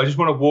 I just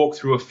want to walk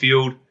through a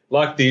field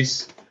like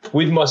this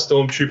with my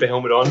Stormtrooper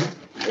helmet on.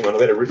 Hang on, I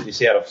better rip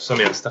this out. I've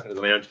somehow stuck it in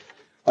the lounge.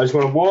 I just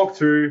want to walk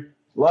through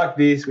like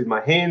this with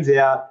my hands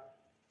out,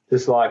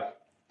 just like,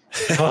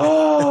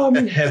 oh, I'm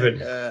in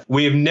heaven.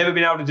 We have never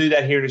been able to do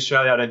that here in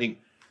Australia. I don't think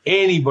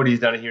anybody's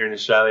done it here in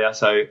Australia.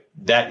 So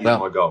that is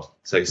my goal.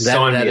 So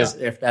sign me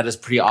up. That is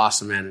pretty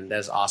awesome, man. That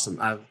is awesome.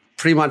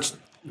 Pretty much,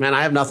 man,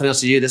 I have nothing else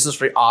to do. This is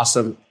pretty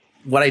awesome.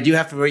 What I do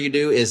have for you to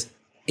do is,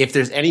 if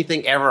there's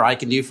anything ever I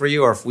can do for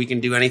you, or if we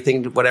can do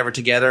anything, whatever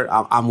together,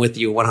 I'm with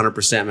you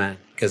 100%, man.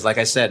 Because like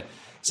I said,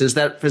 since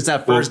that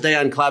first day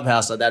on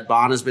Clubhouse, that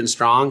bond has been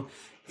strong.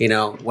 You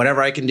know,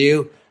 whatever I can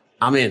do,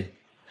 I'm in.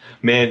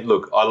 Man,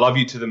 look, I love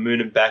you to the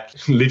moon and back,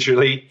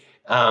 literally.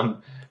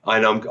 And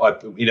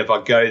if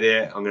I go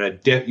there, I'm going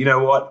to, you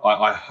know what?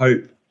 I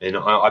hope, and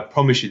I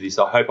promise you this,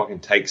 I hope I can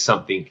take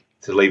something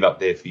to leave up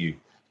there for you,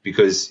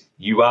 because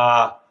you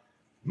are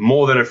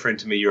more than a friend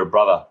to me. You're a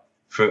brother.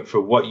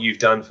 For what you've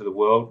done for the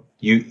world,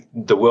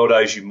 the world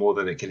owes you more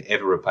than it can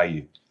ever repay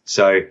you.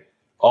 So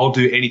I'll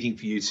do anything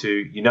for you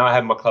too. You know, I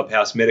have my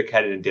Clubhouse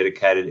medicated and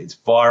dedicated. It's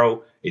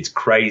viral. It's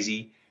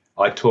crazy.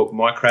 I talk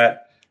my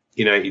crap.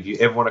 You know, if you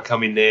ever want to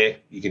come in there,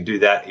 you can do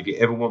that. If you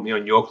ever want me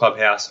on your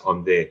Clubhouse,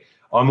 I'm there.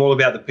 I'm all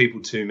about the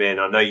people too, man.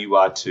 I know you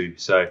are too.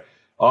 So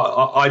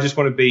I just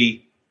want to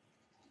be.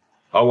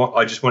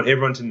 I just want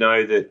everyone to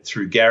know that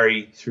through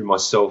Gary, through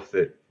myself,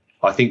 that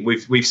I think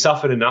we've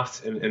suffered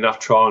enough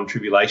trial and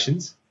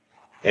tribulations,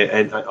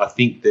 and I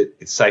think that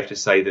it's safe to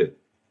say that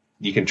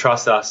you can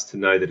trust us to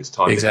know that it's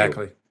time.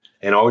 Exactly. To heal.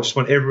 And I just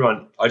want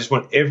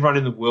everyone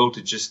in the world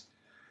to just,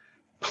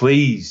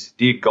 please,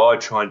 dear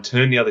God, try and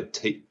turn the other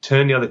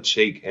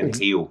cheek and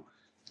heal.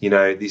 You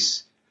know,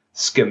 this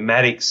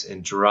schematics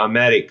and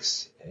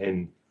dramatics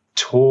and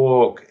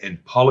talk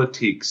and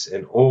politics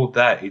and all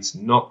that, it's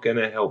not going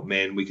to help,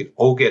 man. We can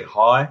all get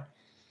high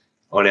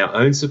on our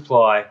own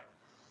supply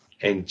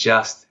and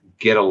just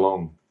get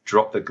along.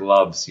 Drop the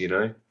gloves, you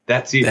know.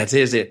 That's it. That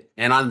is it.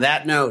 And on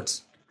that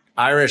note,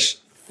 Irish,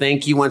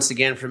 thank you once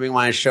again for being on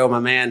my show, my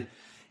man.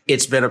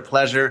 It's been a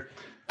pleasure.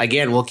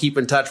 Again, we'll keep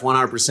in touch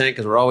 100%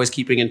 because we're always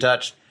keeping in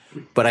touch.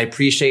 But I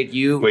appreciate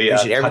you.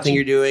 Appreciate everything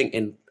you're doing,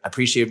 and I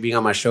appreciate being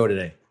on my show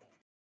today.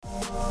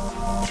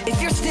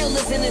 If you're still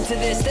listening to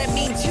this, that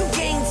means you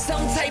gained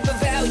some type of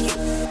value.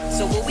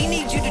 So what we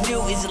need you to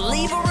do is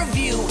leave a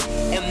review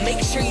and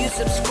make sure you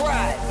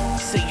subscribe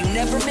so you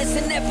never miss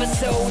an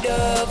episode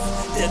of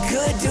The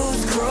Good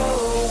Dudes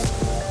Grow.